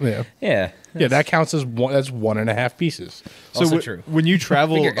 Yeah, that counts as 1. That's 1.5 pieces. Also true. When you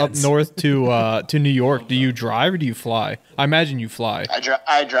travel up north to New York, do you drive or do you fly? I imagine you fly.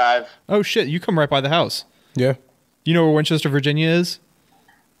 I drive. Oh shit! You come right by the house. Yeah. You know where Winchester, Virginia is?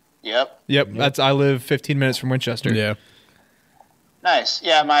 Yep. I live 15 minutes from Winchester. Yeah. Nice.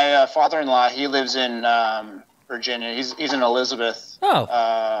 Yeah, my father-in-law, he lives in Virginia. He's in Elizabeth.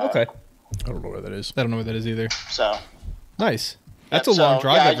 Oh. Okay. I don't know where that is. I don't know where that is either. So. Nice. That's a long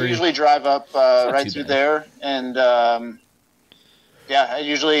drive. Yeah, I usually drive up right through there, and I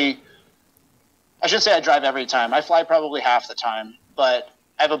should say I drive every time. I fly probably half the time, but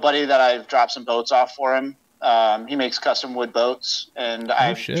I have a buddy that I've dropped some boats off for him. He makes custom wood boats, and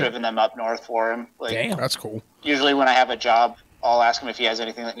I've driven them up north for him. Damn, that's cool. Usually when I have a job, I'll ask him if he has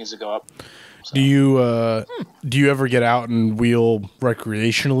anything that needs to go up. So. Do you ever get out and wheel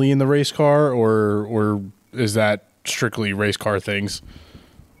recreationally in the race car, or is that strictly race car things?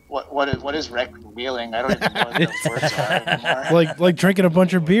 What is rec wheeling? I don't even know what the words are anymore. Like drinking a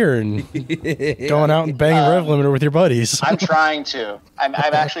bunch of beer and going out and banging rev limiter with your buddies. I'm trying to. I'm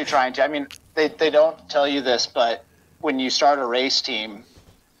actually trying to. I mean, they don't tell you this, but when you start a race team,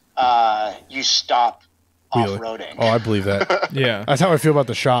 you stop off-roading. Oh, I believe that. Yeah. That's how I feel about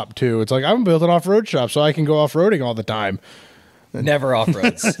the shop, too. It's like, I'm building an off-road shop so I can go off-roading all the time. Never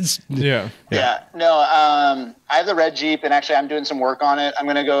off-roads. Yeah. No, I have the red Jeep, and actually I'm doing some work on it. I'm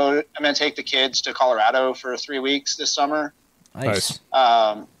going to take the kids to Colorado for 3 weeks this summer. Nice.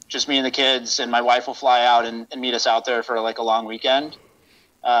 Just me and the kids, and my wife will fly out and meet us out there for like a long weekend.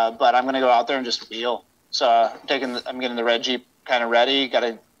 But I'm going to go out there and just wheel. So I'm getting the red Jeep kind of ready. Got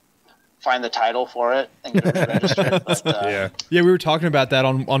to find the title for it and get it registered. But, we were talking about that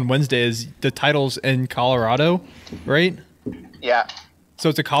on Wednesday. Is the title's in Colorado, right? Yeah. So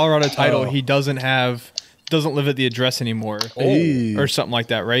it's a Colorado title. He doesn't live at the address anymore, or something like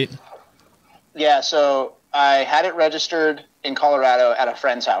that, right? Yeah. So I had it registered in Colorado at a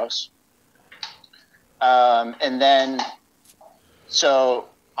friend's house, and then so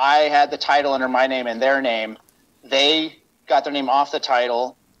I had the title under my name and their name. They got their name off the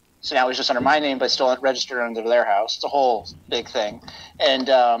title, so now it was just under my name, but still registered under their house. It's a whole big thing, and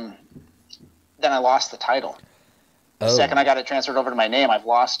then I lost the title. The second I got it transferred over to my name, I've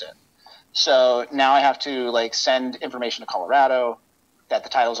lost it. So now I have to send information to Colorado that the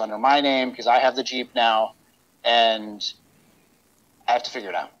title's under my name because I have the Jeep now, and I have to figure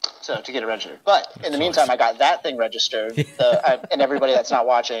it out. So to get it registered. But in the meantime, I got that thing registered. And everybody that's not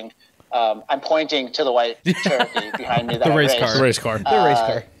watching, I'm pointing to the white Cherokee behind me. The race car.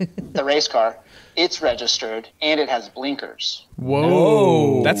 The race car. It's registered, and it has blinkers.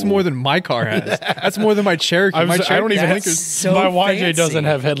 Whoa. That's more than my car has. That's more than my Cherokee. I don't even think so my YJ fancy. doesn't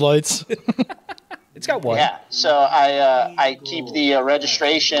have headlights. It's got one. Yeah, so I keep the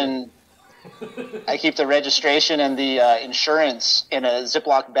registration. I keep the registration and the insurance in a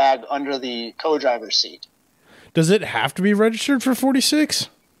Ziploc bag under the co-driver's seat. Does it have to be registered for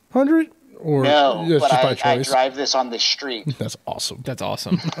 4,600? Or no, but I drive this on the street. That's awesome. That's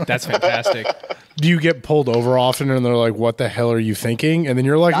fantastic. Do you get pulled over often and they're like, what the hell are you thinking? And then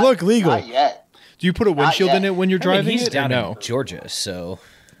you're like, look, legal. Not yet. Do you put a windshield in it when you're driving? He's down in Georgia, so.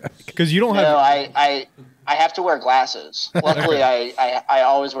 Because you don't have. No, I have to wear glasses. Luckily, I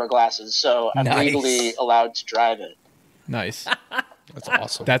always wear glasses, so I'm legally allowed to drive it. Nice. That's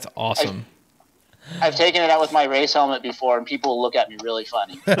awesome. That's awesome. I've taken it out with my race helmet before, and people look at me really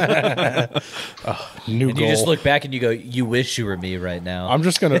funny. You just look back and you go, "You wish you were me right now." I'm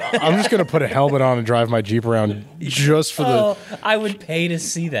just gonna put a helmet on and drive my Jeep around just for I would pay to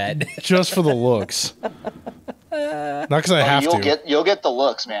see that. just for the looks. Not because I have to. You'll get the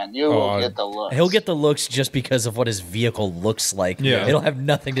looks, man. You will get the looks. He'll get the looks just because of what his vehicle looks like. Yeah. It'll have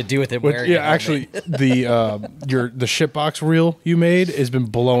nothing to do with him wearing. Yeah, actually, the shitbox reel you made has been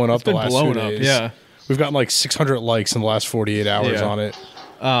blowing up the last 2 days. Yeah. We've gotten like 600 likes in the last 48 hours on it.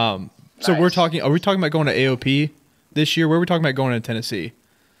 So Nice. are we talking about going to AOP this year? Where are we talking about going to Tennessee?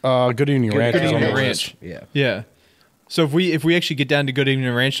 Good Evening Ranch. Good is on Evening the Ranch. list. Yeah. So if we actually get down to Good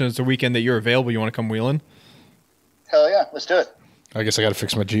Evening Ranch and it's the weekend that you're available, you want to come wheeling? Hell yeah, let's do it. I guess I got to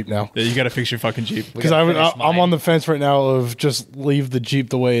fix my Jeep now. Yeah, you got to fix your fucking Jeep. Because I'm on the fence right now of just leave the Jeep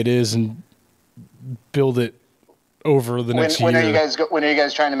the way it is and build it over the next year. When are you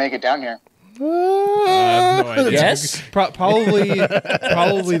guys trying to make it down here? I have no idea. Yes?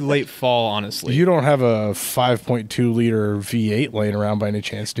 Probably late fall, honestly. You don't have a 5.2 liter V8 laying around by any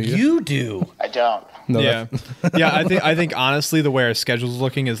chance, do you? You do. I don't. No, Yeah. Yeah, I think honestly the way our schedule's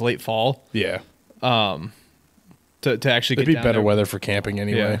looking is late fall. Yeah. To actually It'd get be down better there. weather for camping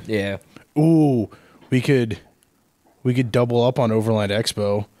anyway. Yeah. Ooh, we could double up on Overland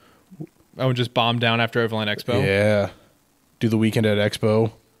Expo. I would just bomb down after Overland Expo. Yeah. Do the weekend at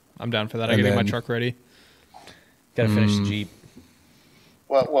Expo. I'm down for that. I And gotta get my then- truck ready. Got to finish the Jeep.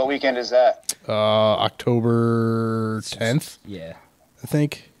 What weekend is that? October 10th, Yeah. I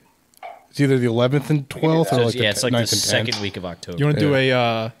think. It's either the 11th and 12th or So like the it's like 9th the and 10th. second week of October. You want to do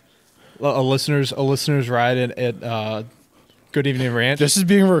a listeners ride at Good Evening Ranch? This is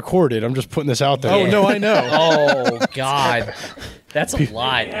being recorded. I'm just putting this out there. Oh no, I know. Oh God, that's a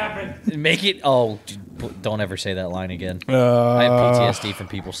lot. Make it. Oh, don't ever say that line again. I have PTSD from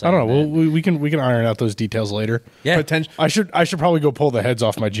people I saying. don't know. That. We can iron out those details later. Yeah. Potential. I should probably go pull the heads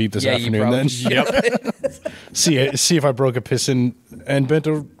off my Jeep this Yeah, you afternoon then. probably Yep. See if I broke a piston and bent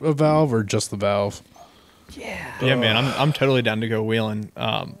a valve or just the valve. Yeah, man, I'm totally down to go wheeling.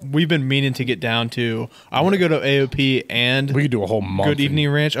 We've been meaning to get down to. I want to go to AOP and We could do a whole month. Good Evening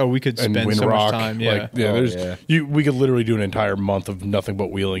Ranch. Oh, we could and spend Wind so Rock. much time. Yeah. We could literally do an entire month of nothing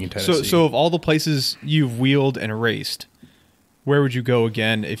but wheeling in Tennessee. So of all the places you've wheeled and raced, where would you go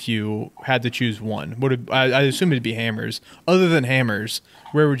again if you had to choose one? I assume it'd be Hammers. Other than Hammers,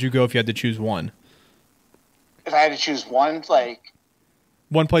 where would you go if you had to choose one? If I had to choose one, like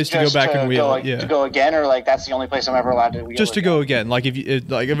One place to go just back to and wheel. go, Yeah. to go again, or like that's the only place I'm ever allowed to wheel. Just to again? go again. Like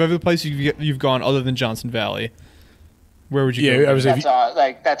if every place you've gone other than Johnson Valley, where would you go? I was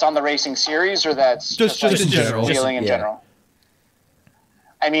That's on the racing series, or that's Just like in general. wheeling in general.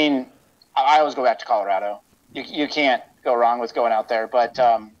 I mean, I always go back to Colorado. You can't go wrong with going out there. But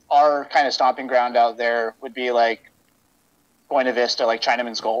our kind of stomping ground out there would be like Buena Vista, like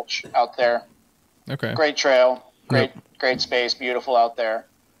Chinaman's Gulch out there. Okay. Great trail, great space, beautiful out there.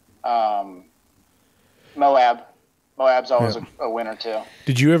 Moab's always a winner too.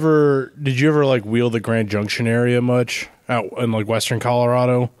 Did you ever like wheel the Grand Junction area much out in like western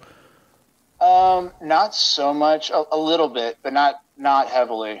Colorado? Not so much, a little bit, but not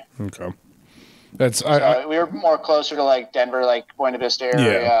heavily. Okay. That's We were more closer to like Denver, like Buena Vista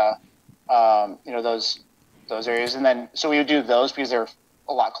area. Those areas, and then so we would do those because they're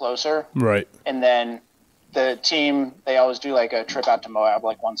a lot closer. right. And then the team, they always do like a trip out to Moab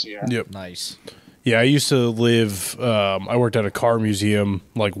like once a year. Yep. Nice. Yeah, I used to live. I worked at a car museum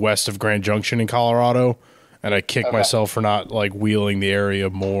like west of Grand Junction in Colorado, and I kicked myself for not like wheeling the area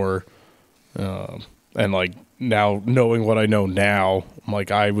more. And like now, knowing what I know now,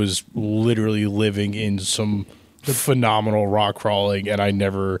 like I was literally living in some phenomenal rock crawling, and I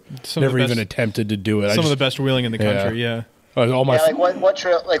never even attempted to do it. Some of the best wheeling in the country. Yeah. All my What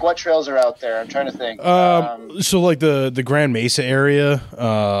trails are out there? I'm trying to think. so like the Grand Mesa area,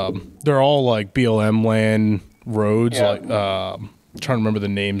 they're all like BLM land roads. Yeah. Like I'm trying to remember the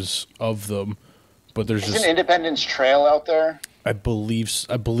names of them, but there's Is just an Independence Trail out there? I believe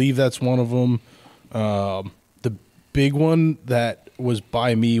that's one of them. The big one that was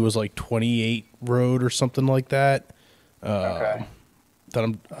by me was like 28 Road or something like that. Okay. That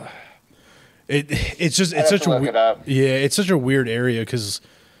I'm. It's just I'd it's have such to a look it up. it's such a weird area because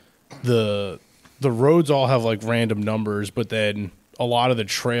the roads all have like random numbers, but then a lot of the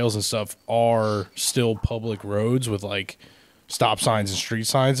trails and stuff are still public roads with like stop signs and street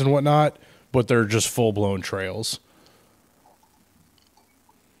signs and whatnot, but they're just full blown trails.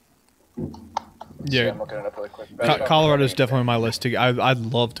 Yeah, I'm looking it up really quick. Colorado is definitely on my list. I'd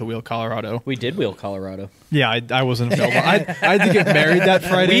love to wheel Colorado. We did wheel Colorado. Yeah, I wasn't available. I had to get married that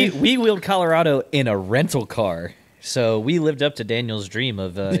Friday. We wheeled Colorado in a rental car. So we lived up to Daniel's dream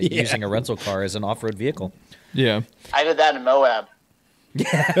of using a rental car as an off-road vehicle. Yeah. I did that in Moab.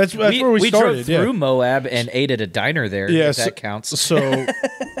 Yeah, that's where we started. Drove through Moab and ate at a diner there. Yeah, if that counts. So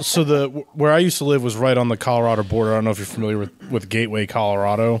where I used to live was right on the Colorado border. I don't know if you're familiar with Gateway,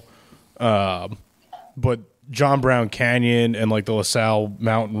 Colorado, but John Brown Canyon and like the LaSalle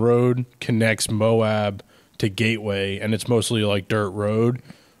Mountain Road connects Moab to Gateway, and it's mostly like dirt road,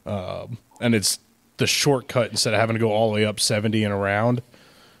 and it's the shortcut instead of having to go all the way up 70 and around.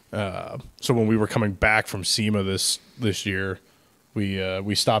 So when we were coming back from SEMA this year,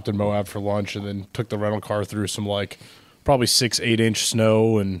 we stopped in Moab for lunch and then took the rental car through some like probably 6-8 inch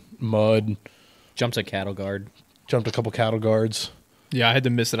snow and mud. Jumped a cattle guard. Jumped a couple cattle guards. Yeah, I had to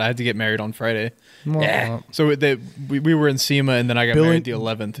miss it. I had to get married on Friday. Yeah. So we were in SEMA and then I got married the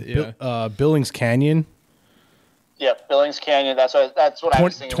 11th. Yeah. Billings Canyon. Yep, Billings Canyon. That's what I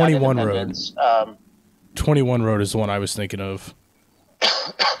was thinking. 21 Road. 21 Road is the one I was thinking of.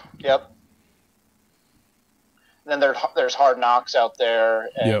 Yep. Then there's Hard Knocks out there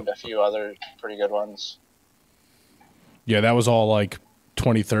and a few other pretty good ones. Yeah, that was all like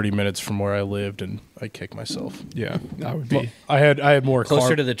 20, 30 minutes from where I lived, and I kicked myself. Yeah, that would be. I had more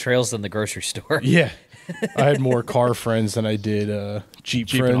closer to the trails than the grocery store. Yeah, I had more car friends than I did Jeep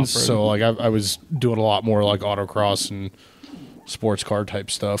friends. So like I was doing a lot more like autocross and sports car type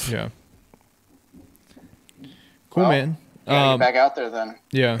stuff. Yeah. Cool, man. Get back out there then.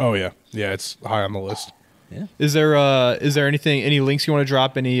 Yeah. Oh yeah, yeah. It's high on the list. Yeah. Is there any links you want to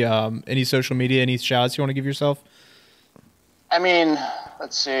drop? Any social media? Any shout-outs you want to give yourself? I mean,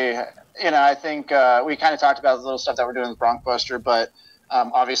 let's see. I think we kind of talked about the little stuff that we're doing with Bronkbuster, but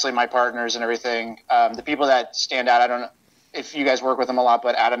obviously my partners and everything. The people that stand out, I don't know if you guys work with them a lot,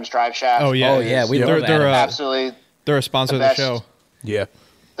 but Adam's Driveshaft. Oh yeah, we love they're absolutely. They're a sponsor of the show. Yeah.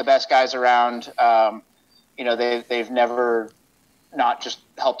 The best guys around. They've never not just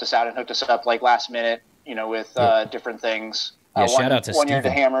helped us out and hooked us up like last minute, with different things. Yeah, shout out to one year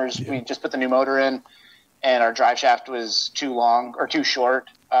Steven. at the Hammers, we just put the new motor in, and our drive shaft was too long or too short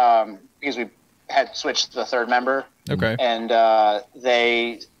because we had switched to the third member. Okay. And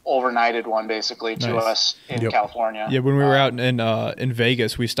they overnighted one basically to us in California. Yeah, when we were out in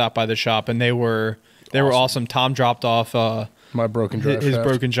Vegas, we stopped by the shop and they were awesome. Tom dropped off my broken drive his shaft.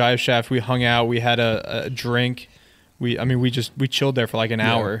 broken drive shaft. We hung out. We had a drink. We chilled there for like an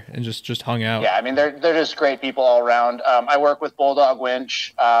hour and just hung out. Yeah, I mean they're just great people all around. I work with Bulldog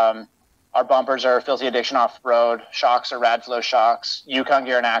Winch. Our bumpers are Filthy Addiction Off-Road. Shocks are Radflow Shocks. Yukon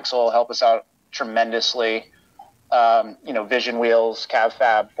Gear and Axle help us out tremendously. Vision Wheels, Cav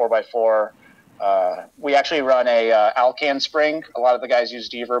Fab, 4x4. We actually run a Alcan spring. A lot of the guys use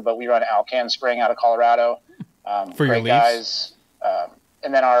Deaver, but we run an Alcan spring out of Colorado. For your great guys.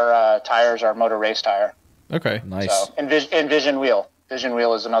 And then our tires are Moto Race tire. Okay, nice. So, and Vision Wheel. Vision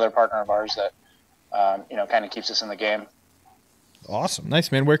Wheel is another partner of ours that kind of keeps us in the game. Awesome,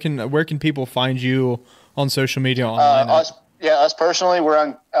 nice, man. Where can people find you on social media online? Us personally, we're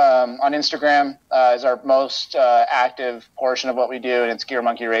on Instagram is our most active portion of what we do, and it's Gear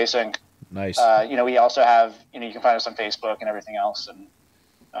Monkey Racing. Nice. We also have you can find us on Facebook and everything else, and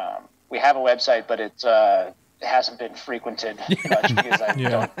we have a website, but it hasn't been frequented much because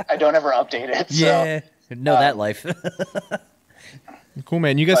I don't ever update it. Yeah, know that life. Cool,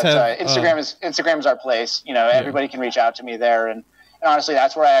 man. You guys have Instagram is our place. Everybody can reach out to me there, and honestly,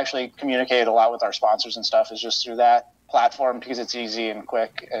 that's where I actually communicate a lot with our sponsors and stuff. Is just through that platform because it's easy and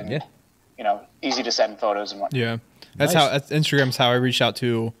quick, and easy to send photos and whatnot. Yeah, that's Instagram's how I reach out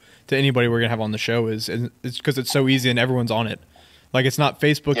to anybody we're gonna have on the show. It's because it's so easy and everyone's on it. Like it's not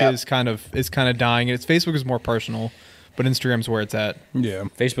Facebook is kind of dying. Facebook is more personal, but Instagram's where it's at. Yeah,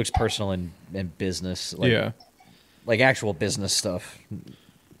 Facebook's personal and business. Like actual business stuff.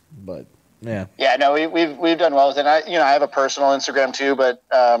 But yeah. Yeah, no, we've done well with it. I have a personal Instagram too, but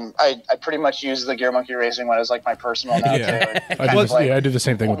I pretty much use the Gear Monkey Racing one as like my personal now too. I do the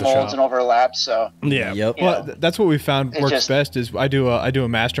same thing with the shop. Molds and overlaps, so yeah. Yep. Well, that's what we found works best is I do a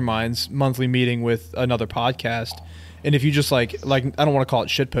masterminds monthly meeting with another podcast, and if you just like I don't want to call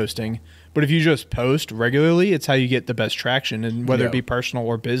it shit posting, but if you just post regularly, it's how you get the best traction, and whether it be personal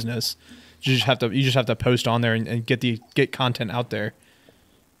or business, you just have to post on there and get content out there.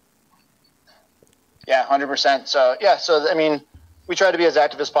 Yeah, 100%. So I mean, we try to be as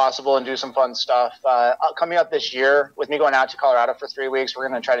active as possible and do some fun stuff. Coming up this year, with me going out to Colorado for 3 weeks, we're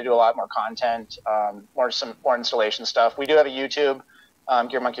going to try to do a lot more content, more installation stuff. We do have a YouTube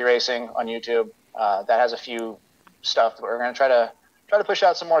Gear Monkey Racing on YouTube. That has a few stuff that we're going to try to push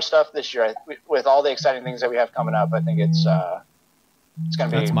out some more stuff this year. With all the exciting things that we have coming up, I think it's going to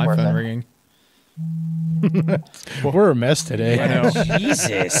be. That's my worth phone it. ringing. We're a mess today. I know.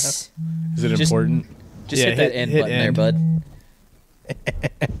 Jesus. Is it important? Just Yeah, hit that end button there, bud.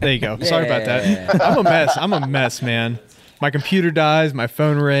 There you go. Sorry about that. I'm a mess. I'm a mess, man. My computer dies. My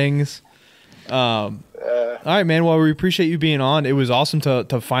phone rings. All right, man. Well, we appreciate you being on. It was awesome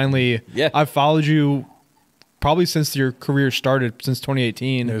to finally. Yeah. I've followed you probably since your career started, since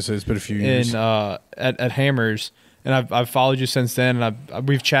 2018. It's been a few years. At Hammers, and I've followed you since then. And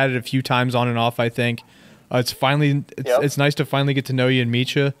we've chatted a few times on and off. I think it's nice to finally get to know you and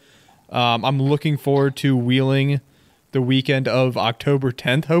meet you. I'm looking forward to wheeling the weekend of October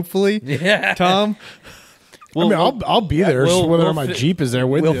 10th. Hopefully, Yeah. Tom. I'll be there. Whether my Jeep is there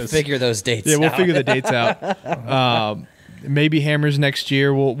with We'll us. figure those dates Yeah, we'll out. figure the dates out. Maybe Hammers next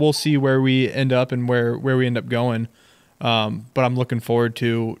year. We'll see where we end up and where we end up going. But I'm looking forward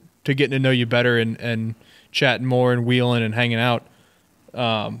to getting to know you better and chatting more and wheeling and hanging out.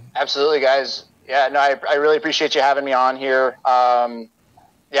 Absolutely, guys. Yeah, no, I really appreciate you having me on here. I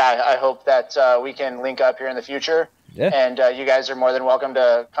hope that we can link up here in the future. Yeah. And you guys are more than welcome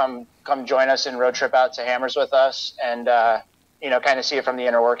to come join us and road trip out to Hammers with us, and kind of see it from the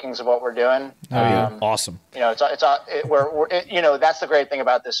inner workings of what we're doing. Awesome. That's the great thing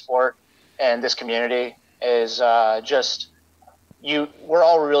about this sport and this community is we're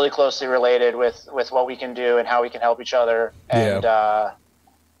all really closely related with what we can do and how we can help each other. And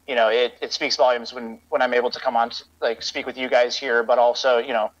it speaks volumes when I'm able to come on to, speak with you guys here, but also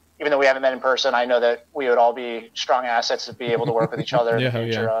even though we haven't met in person, I know that we would all be strong assets to be able to work with each other in the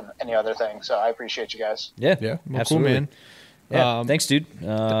future on any other thing. So I appreciate you guys. Yeah. Well, Absolutely. cool, man. Yeah. Thanks, dude.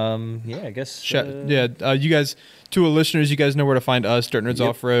 I guess. You guys, to our listeners, you guys know where to find us. Dirt Nerds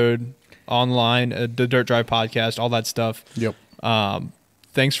Off-Road, online, the Dirt Drive podcast, all that stuff. Yep.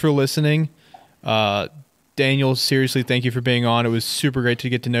 Thanks for listening. Daniel, seriously, thank you for being on. It was super great to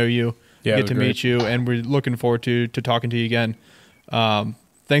get to know you, get to meet you, and we're looking forward to talking to you again.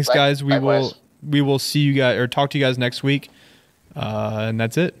 Thanks, guys. We will see you guys or talk to you guys next week. And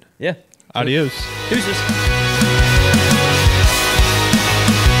that's it. Yeah. Adios. Deuces.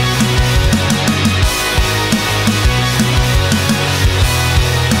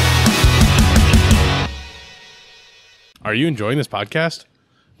 Are you enjoying this podcast?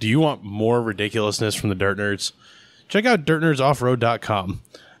 Do you want more ridiculousness from the Dirt Nerds? Check out DirtNerdsOffroad.com.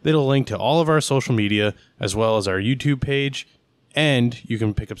 It'll link to all of our social media as well as our YouTube page, and you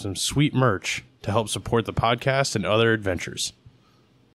can pick up some sweet merch to help support the podcast and other adventures.